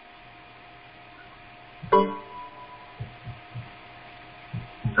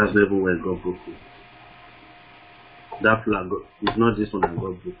 That's the level where it got broken. That flag is not this one that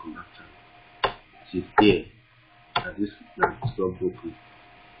got broken actually. It's here that this flag got broken.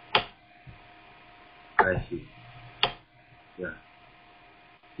 Right here. Yeah.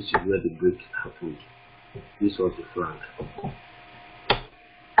 This is where the break happened. This was the flag.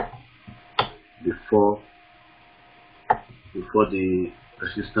 Before the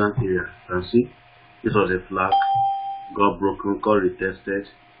resistance area. You can see this was a flag, got broken, got retested,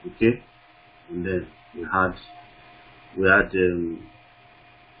 okay, and then we had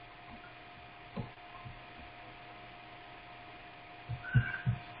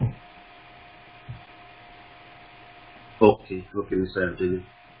okay, Mr. Abdeli.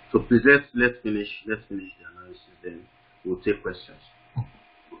 So please let's finish the analysis, then we'll take questions.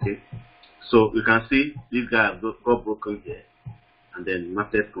 Okay. So you can see this guy got broken here, and then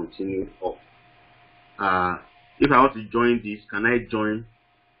market continued up. If I want to join this, can I join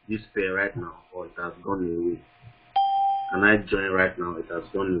this pair right now, or it has gone away? Can I join right now? It has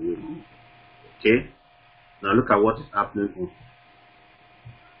gone away. Okay. Now look at what is happening on.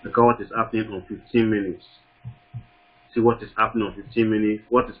 Look at what is happening on 15 minutes. See what is happening on 15 minutes.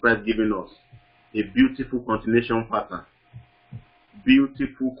 What is price giving us? A beautiful continuation pattern.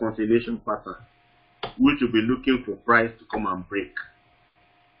 Beautiful continuation pattern, which will be looking for price to come and break.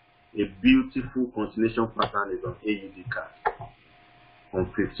 A beautiful continuation pattern is on AUD card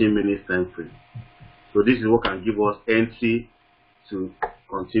on 15 minutes time frame. So this is what can give us entry to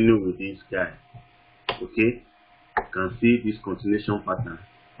continue with this guy. Okay, you can see this continuation pattern.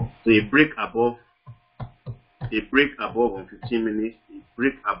 So a break above on 15 minutes, a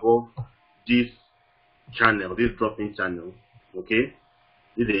break above this channel, this dropping channel. Okay,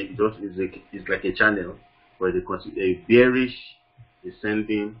 it's like a channel for a bearish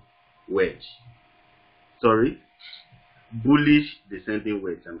descending wedge. Sorry, bullish descending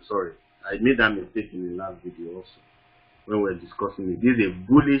wedge. I'm sorry, I made that mistake in the last video also when we were discussing it. This is a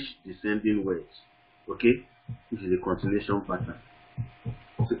bullish descending wedge. Okay, this is a continuation pattern.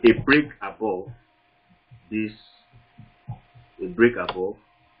 So a break above this, a break above.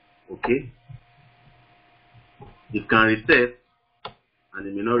 Okay, it can retest and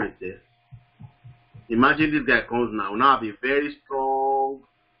it may not retest. Imagine this guy comes now have a very strong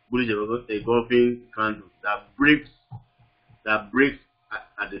bullish engulfing candle that breaks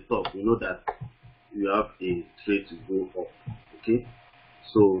at the top. You know that you have a trade to go up. Okay,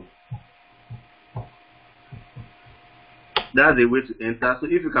 so that's a way to enter. So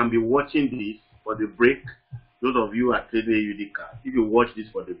if you can be watching this for the break, those of you are trading AUD card, if you watch this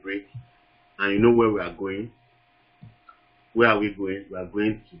for the break and you know where we are going, where are we going? We are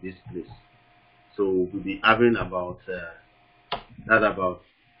going to this place. So we'll be having about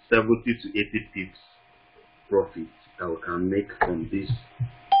 70 to 80 pips profit that we can make from this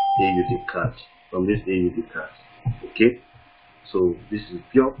AUD card. Okay. So this is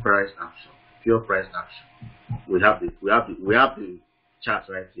pure price action. We have the chart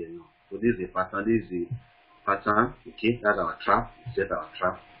right here now. So this is a pattern. Okay, that's our trap. We set our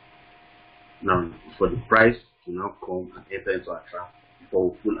trap. Now for the price to now come and enter into our trap before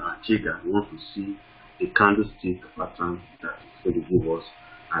we pull our trigger, we want to see a candlestick pattern that is going to give us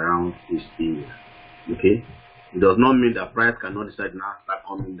around this area. Okay, it does not mean that price cannot decide now start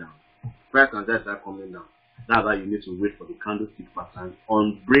coming down. Price can just start coming down. That's why you need to wait for the candlestick pattern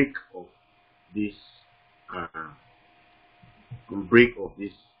on break of this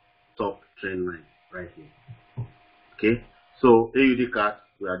top trend line right here. Okay, so AUD card,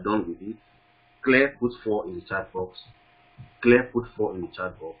 we are done with it. Clear, put 4 in the chat box.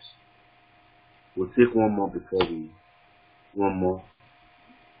 We'll take one more before we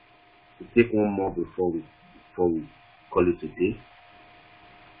before we call it a day.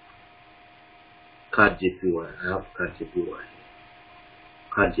 CAD JPY. I have CAD JPY.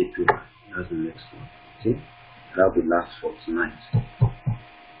 CAD JPY. That's the next one. Okay. That will be last fortnight.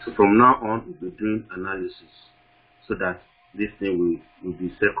 So from now on, we'll be doing analysis so that this thing will be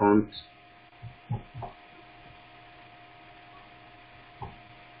second.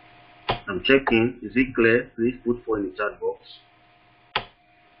 I'm checking. Is it clear? Please put 4 in the chat box.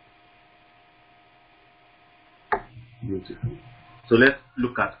 Beautiful. So let's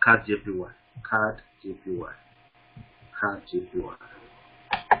look at CAD JPY. CAD JPY. CAD JPY.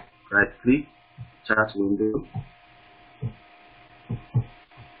 Right click, chart window.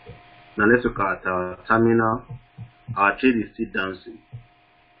 Now let's look at our terminal. Our trade is still dancing.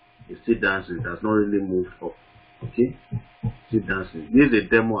 It's still dancing. It has not really moved up. Okay? Still dancing. This is a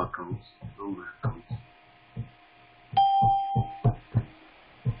demo account, not my account.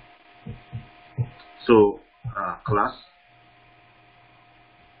 So, class.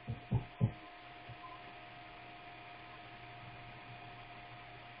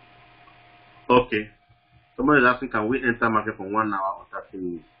 Okay. Somebody is asking, can we enter market for 1 hour or 30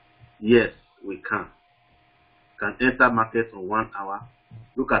 minutes? Yes, we can. Can enter market for 1 hour.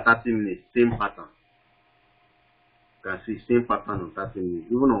 Look at 30 minutes, same pattern. You can see same pattern on 30 minutes.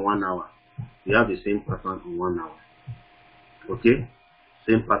 Even on 1 hour, you have the same pattern on 1 hour. Okay?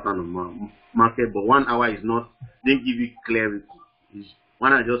 Same pattern on market, but 1 hour is not, didn't give you clarity.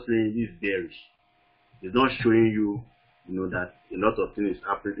 One hour just saying this is bearish. It's not showing you, that a lot of things is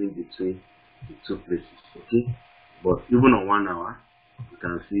happening between the two places. Okay? But even on 1 hour, you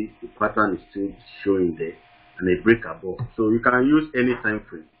can see the pattern is still showing there and a break above. So you can use any time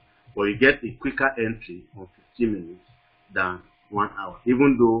frame, but you get a quicker entry on 15 minutes than 1 hour.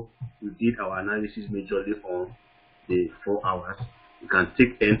 Even though we did our analysis majorly on the 4 hours, you can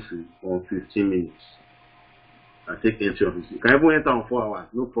take entry on 15 minutes. You can take entry on 15. You can even enter on 4 hours,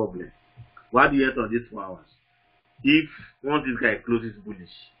 no problem. Why do you enter on these 4 hours? If once this guy closes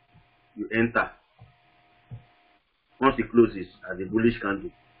bullish, you enter. Once it closes at the bullish candle,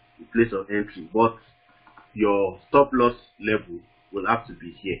 you place of entry, but your stop loss level will have to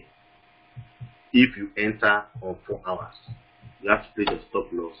be here. If you enter on 4 hours, you have to place your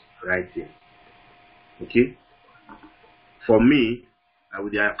stop loss right here. Okay? For me,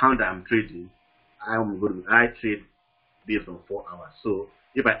 with the account that I'm trading, I trade based on 4 hours. So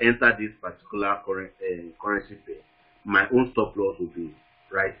if I enter this particular currency pair, my own stop loss will be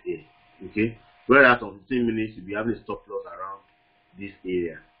right here. Okay? Whereas on 15 minutes, you'll be having a stop loss around this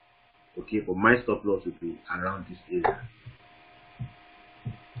area. Okay, but my stop loss will be around this area.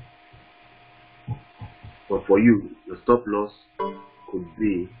 But for you, your stop loss could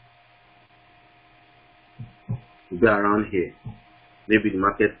be around here. Maybe the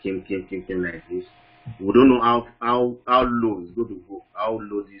market came like this. We don't know how low it's going to go, how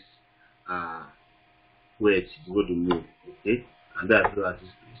low this wedge is going to move. Okay, and that's look at this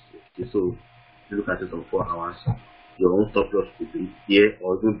place. Okay, so you look at it on 4 hours. Your own stop loss could be here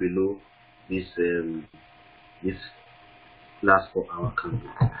or even below this this last 4 hour candle.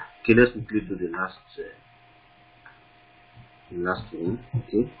 Okay, let's quickly do the last one.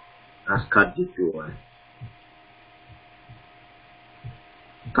 Okay, that's CAD JPY.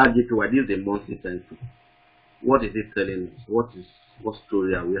 CAD JPY, this is the monthly time frame. What is it telling us? What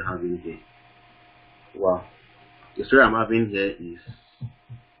story are we having here? Wow, the story I'm having here is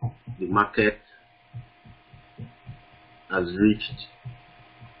the market has reached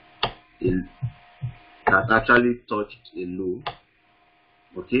has actually touched a low.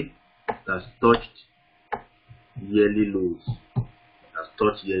 Okay, has touched yearly lows.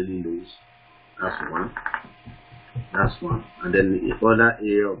 That's one. And then the other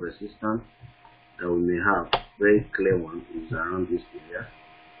area of resistance that we may have, very clear one, is around this area.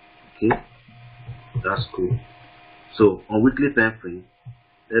 Okay, that's cool. So on weekly time frame,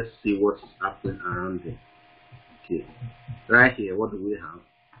 let's see what is happening around there. Okay, right here, what do we have?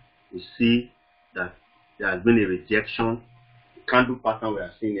 We see that there has been a rejection. The candle pattern we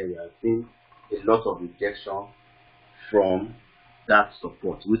are seeing here, we are seeing a lot of rejection from that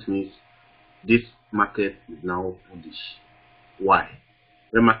support, which means this market is now bullish. Why?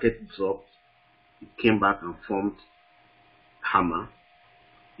 When market dropped, it came back and formed hammer.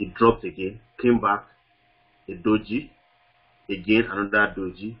 It dropped again, came back, a doji, again another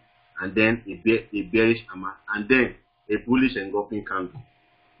doji, and then a bearish hammer, and then a bullish engulfing candle.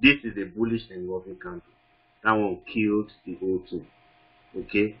 This is a bullish engulfing candle. That one killed the whole thing.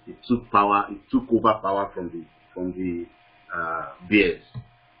 Okay, it took over power from the bears,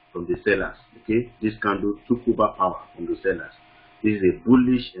 from the sellers. Okay, this candle took over power from the sellers. This is a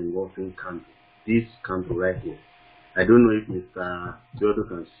bullish engulfing candle. this candle right here. I don't know if Mr. Theodore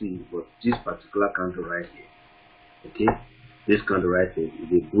can see, but this particular candle right here, okay, this candle right here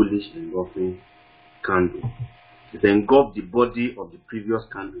is a bullish engulfing candle. It engulfed the body of the previous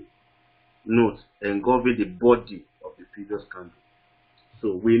candle. Note, engulfing the body of the previous candle.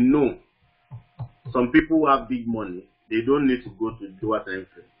 So we know some people who have big money, they don't need to go to the lower time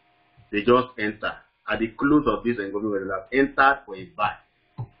frame. They just enter. At the close of this engulfing, they have entered for a buy,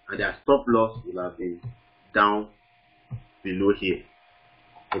 and their stop loss will have been down below here.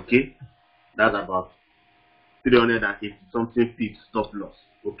 Okay, that's about 380 something pips stop loss.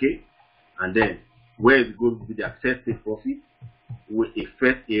 Okay, and then where is going to be the access take profit with a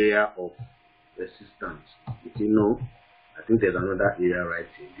first area of resistance. Okay, no, I think there's another area right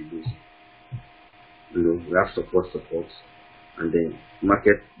here below. You know, we have support, and then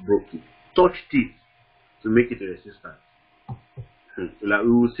market broke it, touched it to make it a resistance. Like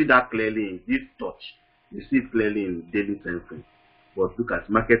we will see that clearly in this touch. You see it clearly in daily time frame. But look at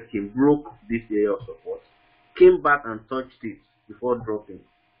market came, broke this area of support, came back and touched it before dropping.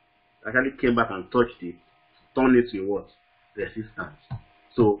 Actually came back and touched it, turned it to what? Resistance.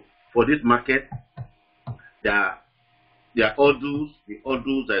 So for this market, there are orders, the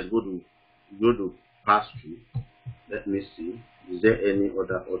orders that is going to pass through. Let me see. Is there any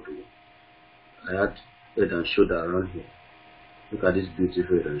other order? I had head and shoulder around here. Look at this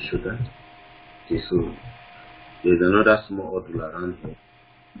beautiful head and shoulder. Okay, so there's another small order around here.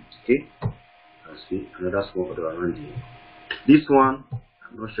 Okay, I see another small order around here. This one,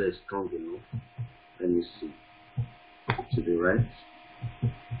 I'm not sure it's strong enough. Let me see. To the right.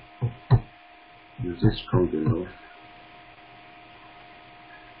 Is this strong enough?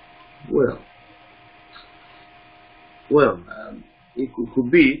 Well, it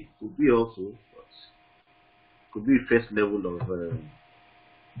could be also, but could be first level of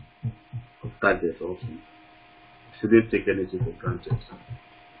target also. Shouldn't take anything for granted.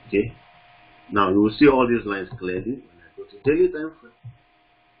 Okay. Now you will see all these lines clearly when I go to daily time frame.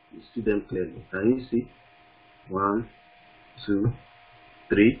 You see them clearly. Can you see? 1, 2,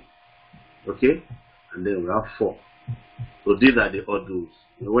 3. Okay, and then we have 4. So these are the orders.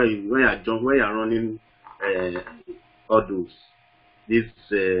 When you are running orders, this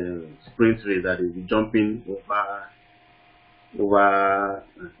sprint race that is jumping over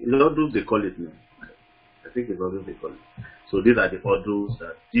orders they call it now. I think it's orders they call it. So these are the orders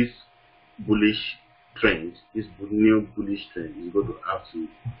that this bullish trend, this new bullish trend is going to have to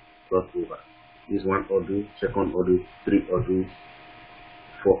cross over. This one order, second order, 3 orders,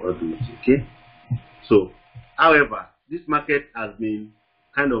 4 orders. Okay. So, however, this market has been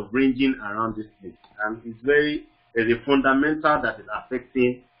kind of ranging around this place, and there's a fundamental that is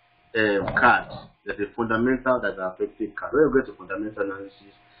affecting cards. There's a fundamental that is affecting cards. When we get to fundamental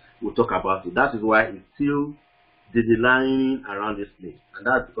analysis, we'll talk about it. That is why it's still lining around this place, and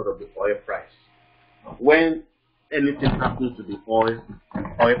that's because of the oil price. When anything happens to the oil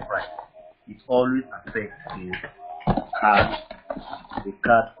price, it always affects the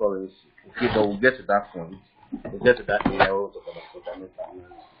card currency. Okay, but we'll get to that point. We'll get to that area where we'll talk about fundamental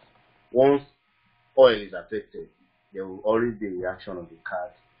analysis. Once oil is affected, there will always be a reaction on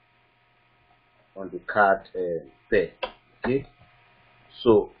the card pair. Okay,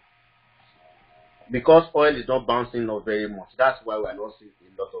 so because oil is not bouncing up very much, that's why we're not seeing a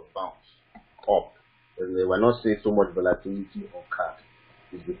lot of bounce up. We're not seeing so much volatility on card.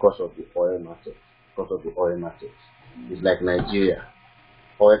 It's because of the oil market. It's like Nigeria.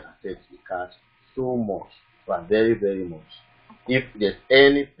 Oil affects the card so much, but very, very much. If there's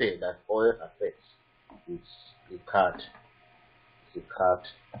any pair that oil affects, it's the card. It's the card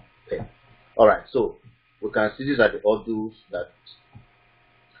pair. Alright, so we can see these are the orders that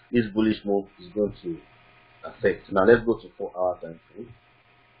this bullish move is going to affect. Now let's go to 4-hour time frame.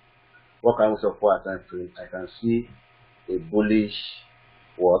 What can we say 4-hour time frame? I can see a bullish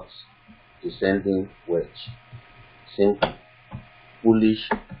descending wedge. Simple. Bullish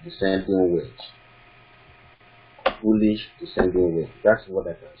descending wedge. Bullish descending wedge. That's what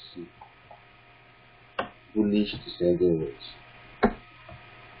I can see. Bullish descending wedge.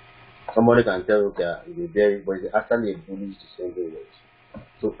 Somebody can tell you that it's a very, but it's actually a bullish descending wedge.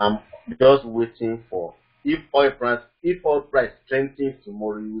 So I'm just waiting for if oil price strengthens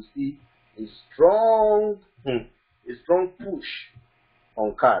tomorrow, you will see a strong push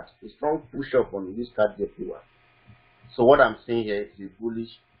on card, a strong push up on this card JP1. So what I'm saying here is a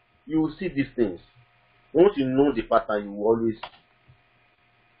bullish. You will see these things. Once you know the pattern, you will always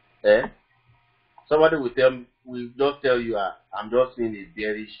somebody will just tell you I'm just seeing a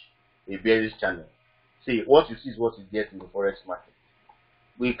bearish channel. See, what you see is what you get in the forex market.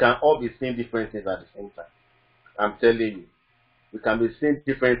 We can all be seeing different things at the same time. I'm telling you, we can be seeing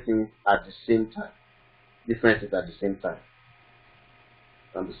different things at the same time. Different things at the same time.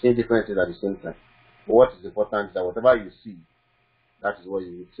 And be seeing different things at the same time. But what is important is that whatever you see, that is what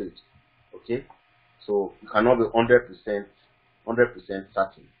you will trade. Okay? So you cannot be 100%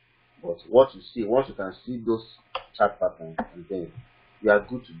 certain. But what you see, once you can see those chart patterns, and then you are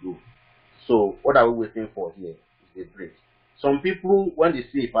good to go. So what are we waiting for here? Is a break. Some people, when they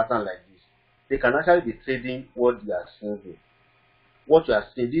see a pattern like this, they can actually be trading what they are seeing here. What you are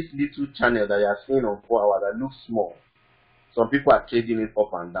seeing, this little channel that you are seeing on 4 hours that looks small. Some people are trading it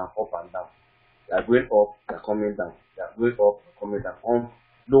up and down, up and down. They are going up, they are coming down. They are going up, coming down on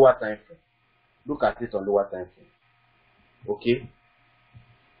lower time frame. Look at it on lower time frame. Okay?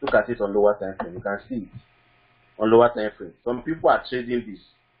 Look at it on lower time frame. You can see it on lower time frame. Some people are trading this.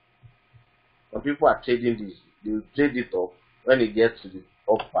 Some people are trading this. They will trade it up when it gets to the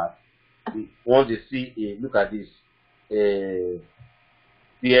up part. Once they see a look at this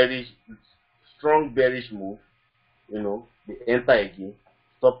bearish, strong bearish move, you know, they enter again,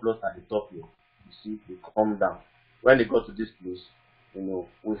 stop loss at the top here. You see, they come down. When they got to this place, you know,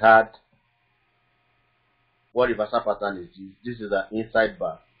 we had what reversal pattern is this. This is an inside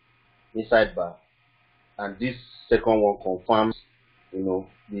bar, and this second one confirms, you know,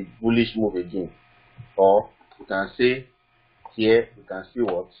 the bullish move again. Or you can say here, you can see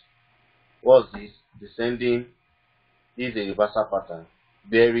what's this descending. This is a reversal pattern,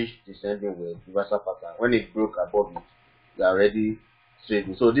 bearish descending with reversal pattern. When it broke above it, they are already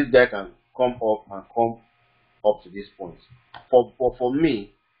trading. So this guy can come up and come up to this point. For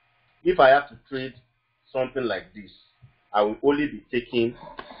me, if I have to trade something like this, I will only be taking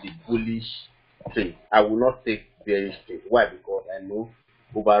the bullish trade. I will not take bearish trade. Why? Because I know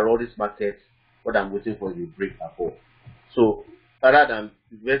overall this market, what I'm waiting for is a break above. So rather than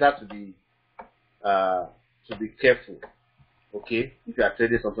better to be careful. Okay, if you are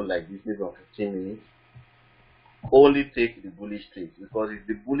trading something like this, maybe on 15 minutes, only take the bullish trade, because it's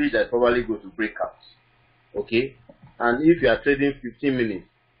the bullish that probably going to break out. Okay, and if you are trading 15 minutes,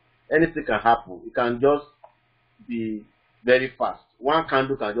 anything can happen. It can just be very fast. One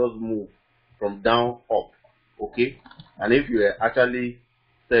candle can just move from down up. Okay, and if you are actually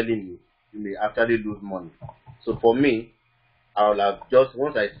selling it, you may actually lose money. So for me, I will have just,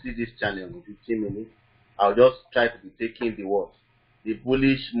 once I see this channel in 15 minutes, I'll just try to be taking the what? The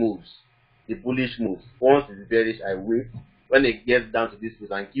bullish moves. The bullish moves. Once it's bearish, I wait. When it gets down to this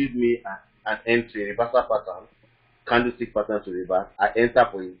place and gives me an entry, reversal pattern, candlestick pattern to reverse, I enter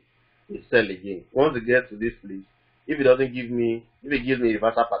for it, sell again. Once it gets to this place, if it doesn't give me, if it gives me a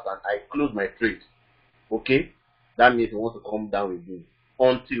reversal pattern, I close my trade. Okay? That means it wants to come down again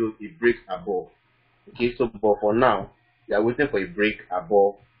until it breaks above. Okay, so but for now, we are waiting for a break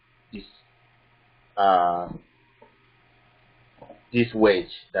above this this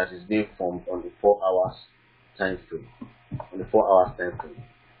wedge that is being formed on the 4 hours time frame. On the 4 hours time frame.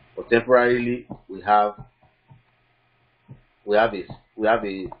 But temporarily we have a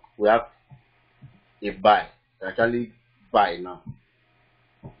buy. Actually buy now.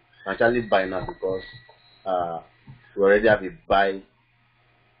 Actually buy now because we already have a buy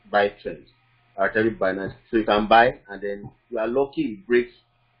trend. Actually buy now. So you can buy, and then you are lucky it breaks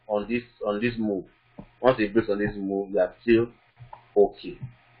on this move. Once it breaks on this move, you are still okay.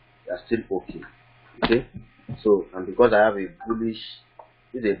 You are still okay. Okay. So, and because I have a bullish,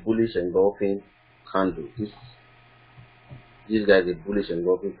 this is a bullish engulfing candle. This guy is a bullish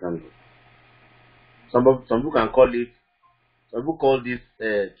engulfing candle. Some people can call it. Some people call this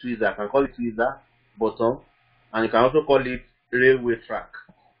tweezer. I can call it tweezer bottom, and you can also call it railway track.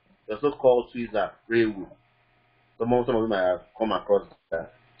 They also call tweezer railway. Some of them might have come across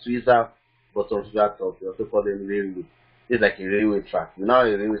that. Tweezer bottom, tweezer top. They also call them railway. It's like a railway track. You know how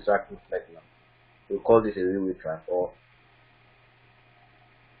a railway track looks like now. We call this a railway track, or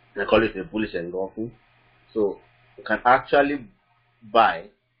I call it a bullish engulfing. So you can actually buy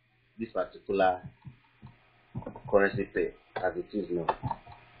this particular currency pair as it is now.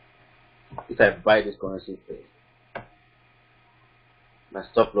 If I buy this currency pair, my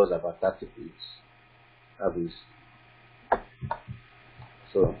stop loss about 30 pips. That is.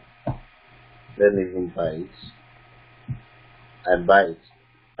 So let me even buy it. I buy it.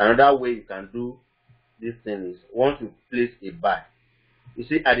 Another way you can do this thing is, once you place a buy, you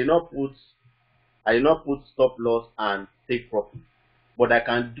see I did not put stop loss and take profit, but I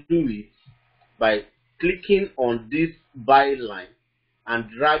can do it by clicking on this buy line and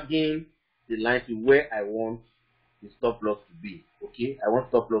dragging the line to where I want the stop loss to be. Okay, I want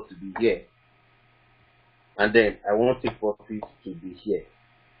stop loss to be here, and then I want take profit to be here.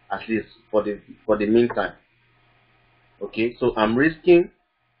 at least for the meantime. Okay, so I'm risking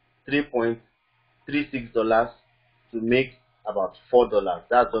 $3.36 to make about $4.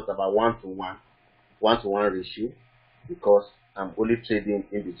 That's just about 1-to-1 ratio, because I'm only trading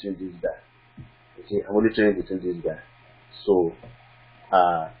in between this guy. Okay, I'm only trading between this guy. So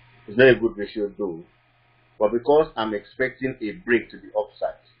it's not a good ratio though, but because I'm expecting a break to the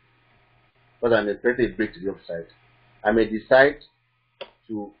upside, I may decide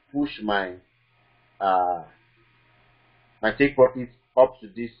to push my take profits up to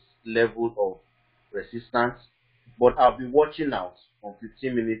this level of resistance, but I'll be watching out on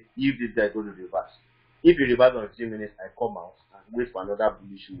 15 minutes if this guy goes to reverse. If you reverse on 15 minutes, I come out and wait for another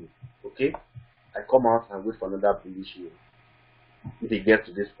bullish move. Okay, I come out and wait for another bullish move. If it gets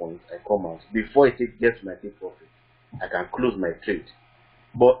to this point, I come out. Before it gets to my take profit, I can close my trade.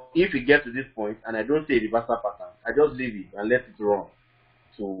 But if it gets to this point and I don't see a reversal pattern, I just leave it and let it run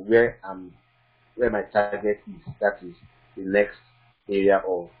to where my target is. That is the next area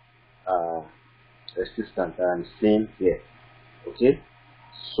of resistance that I'm seeing here. Okay,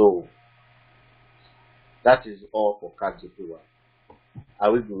 so that is all for CAD-JPY.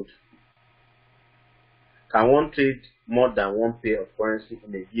 Are we good? Can one trade more than one pair of currency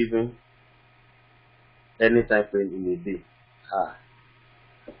in a given any time frame in a day?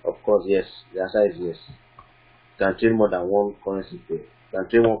 Of course, yes. The answer is yes. You can trade more than one currency pair. You can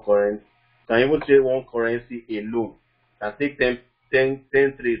trade one currency. You can even trade one currency alone. You can take 10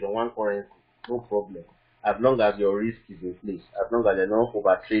 trades on one currency. No problem. As long as your risk is in place. As long as you're not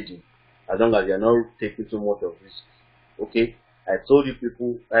over trading. As long as you're not taking too much of risk. Okay? I told you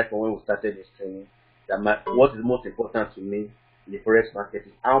people right from when we started this training that what is most important to me in the forex market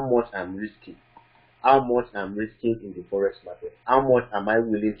is how much I'm risking. How much I'm risking in the forex market. How much am I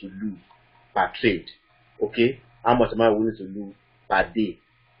willing to lose per trade? Okay? How much am I willing to lose per day?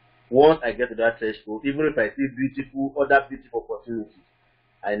 Once I get to that threshold, even if I see other beautiful opportunities,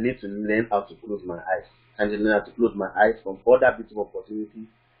 I need to learn how to close my eyes. I need to learn how to close my eyes from other beautiful opportunities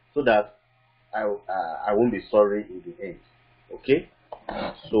so that I won't be sorry in the end. Okay?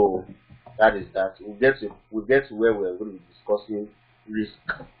 So that is that. We'll get to where we're going to be discussing risk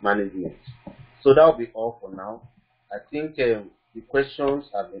management. So that will be all for now. I think the questions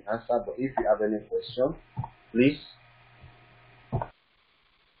have been answered, but if you have any question, please,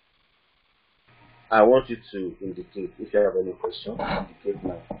 I want you to indicate. If you have any question, indicate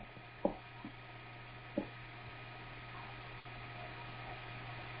now.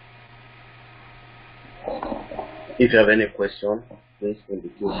 If you have any question, please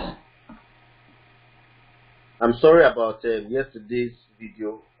indicate. I'm sorry about yesterday's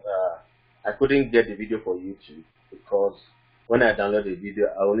video. I couldn't get the video for YouTube because when I downloaded the video,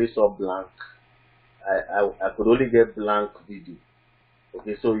 I only saw blank. I could only get blank video.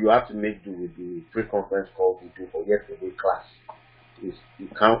 Okay, so you have to make do with the pre-conference call video for yesterday's class.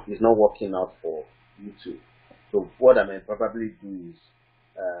 It's not working out for YouTube. So what I may probably do is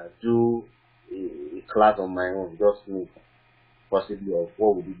do a class on my own, just me, possibly of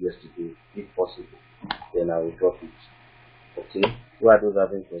what we did yesterday, if possible. Then I will drop it. Okay, who are those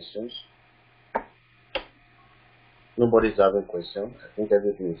having questions? Nobody's having questions. I think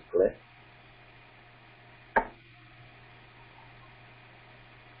everything is clear.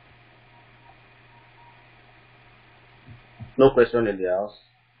 No question in the house.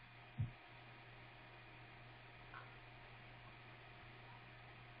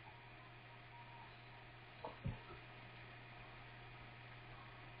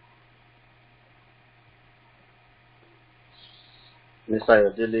 Mr.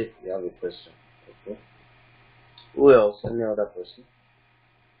 Ayodele, you have a question. Okay. Who else? Any other person?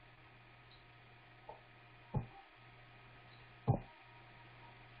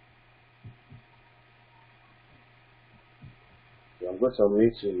 So I'm going to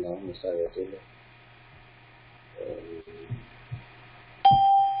unmute you now, Mr. Ayodele.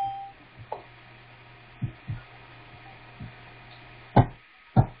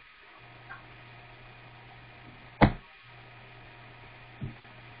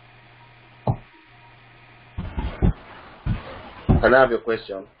 Can I have your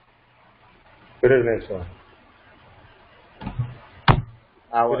question? Good evening, sir.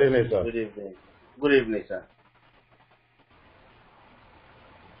 Good evening, sir. Good evening, sir.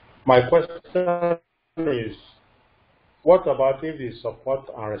 My question is, what about if the support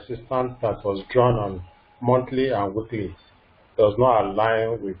and resistance that was drawn on monthly and weekly does not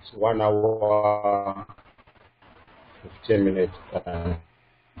align with 1 hour, 15 minutes?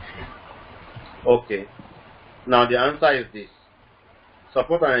 Okay. Now the answer is this.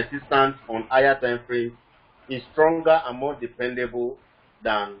 Support and resistance on higher time frame is stronger and more dependable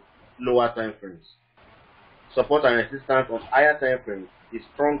than lower time frames. Support and resistance on higher time frames is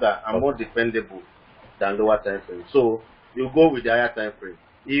stronger and more dependable than lower time frames. So you go with the higher time frame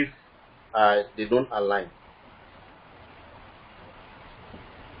if they don't align.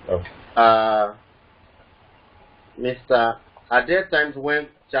 Okay. Mr. Are there times when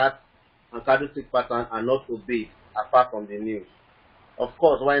charts and candlestick patterns are not obeyed apart from the news? Of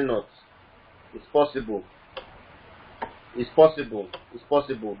course, why not? It's possible. It's possible. It's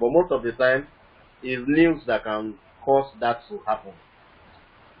possible. But most of the time, it's news that can cause that to happen.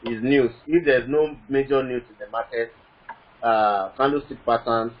 It's news. If there's no major news in the market, candlestick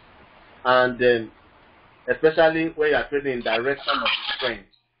patterns, and then especially when you are trading in direction of the trend,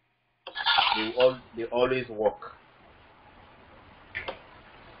 they always work.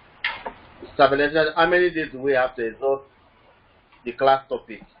 Stabilization. How many days do we have to exhaust the class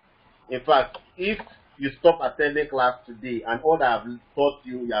topic? In fact, if you stop attending class today and all that I've taught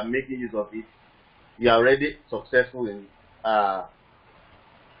you, you are making use of it, you are already successful in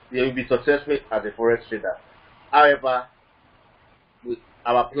you will be successful as a forex trader. However,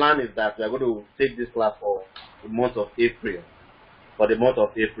 our plan is that we are going to take this class for the month of April.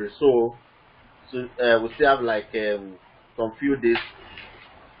 So we still have like some few days,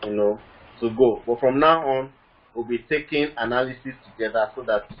 to go. But from now on, we'll be taking analysis together so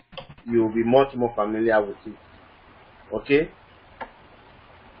that you'll be much more familiar with it. Okay?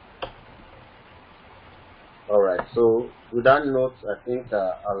 Alright, so with that note, I think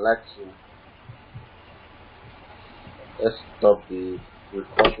I'd like to let's stop the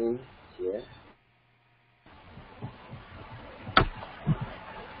recording here.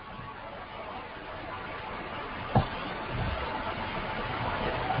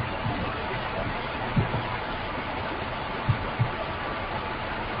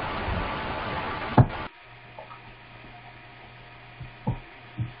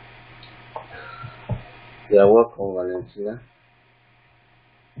 You're welcome, Valentina.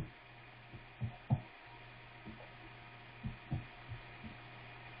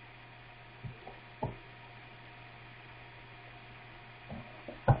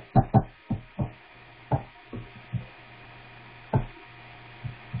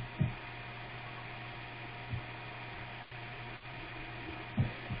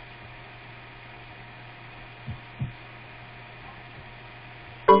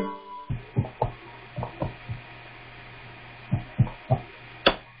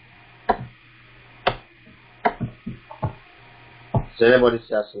 Does anybody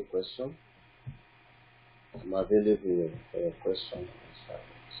ask a question? I'm available for your question.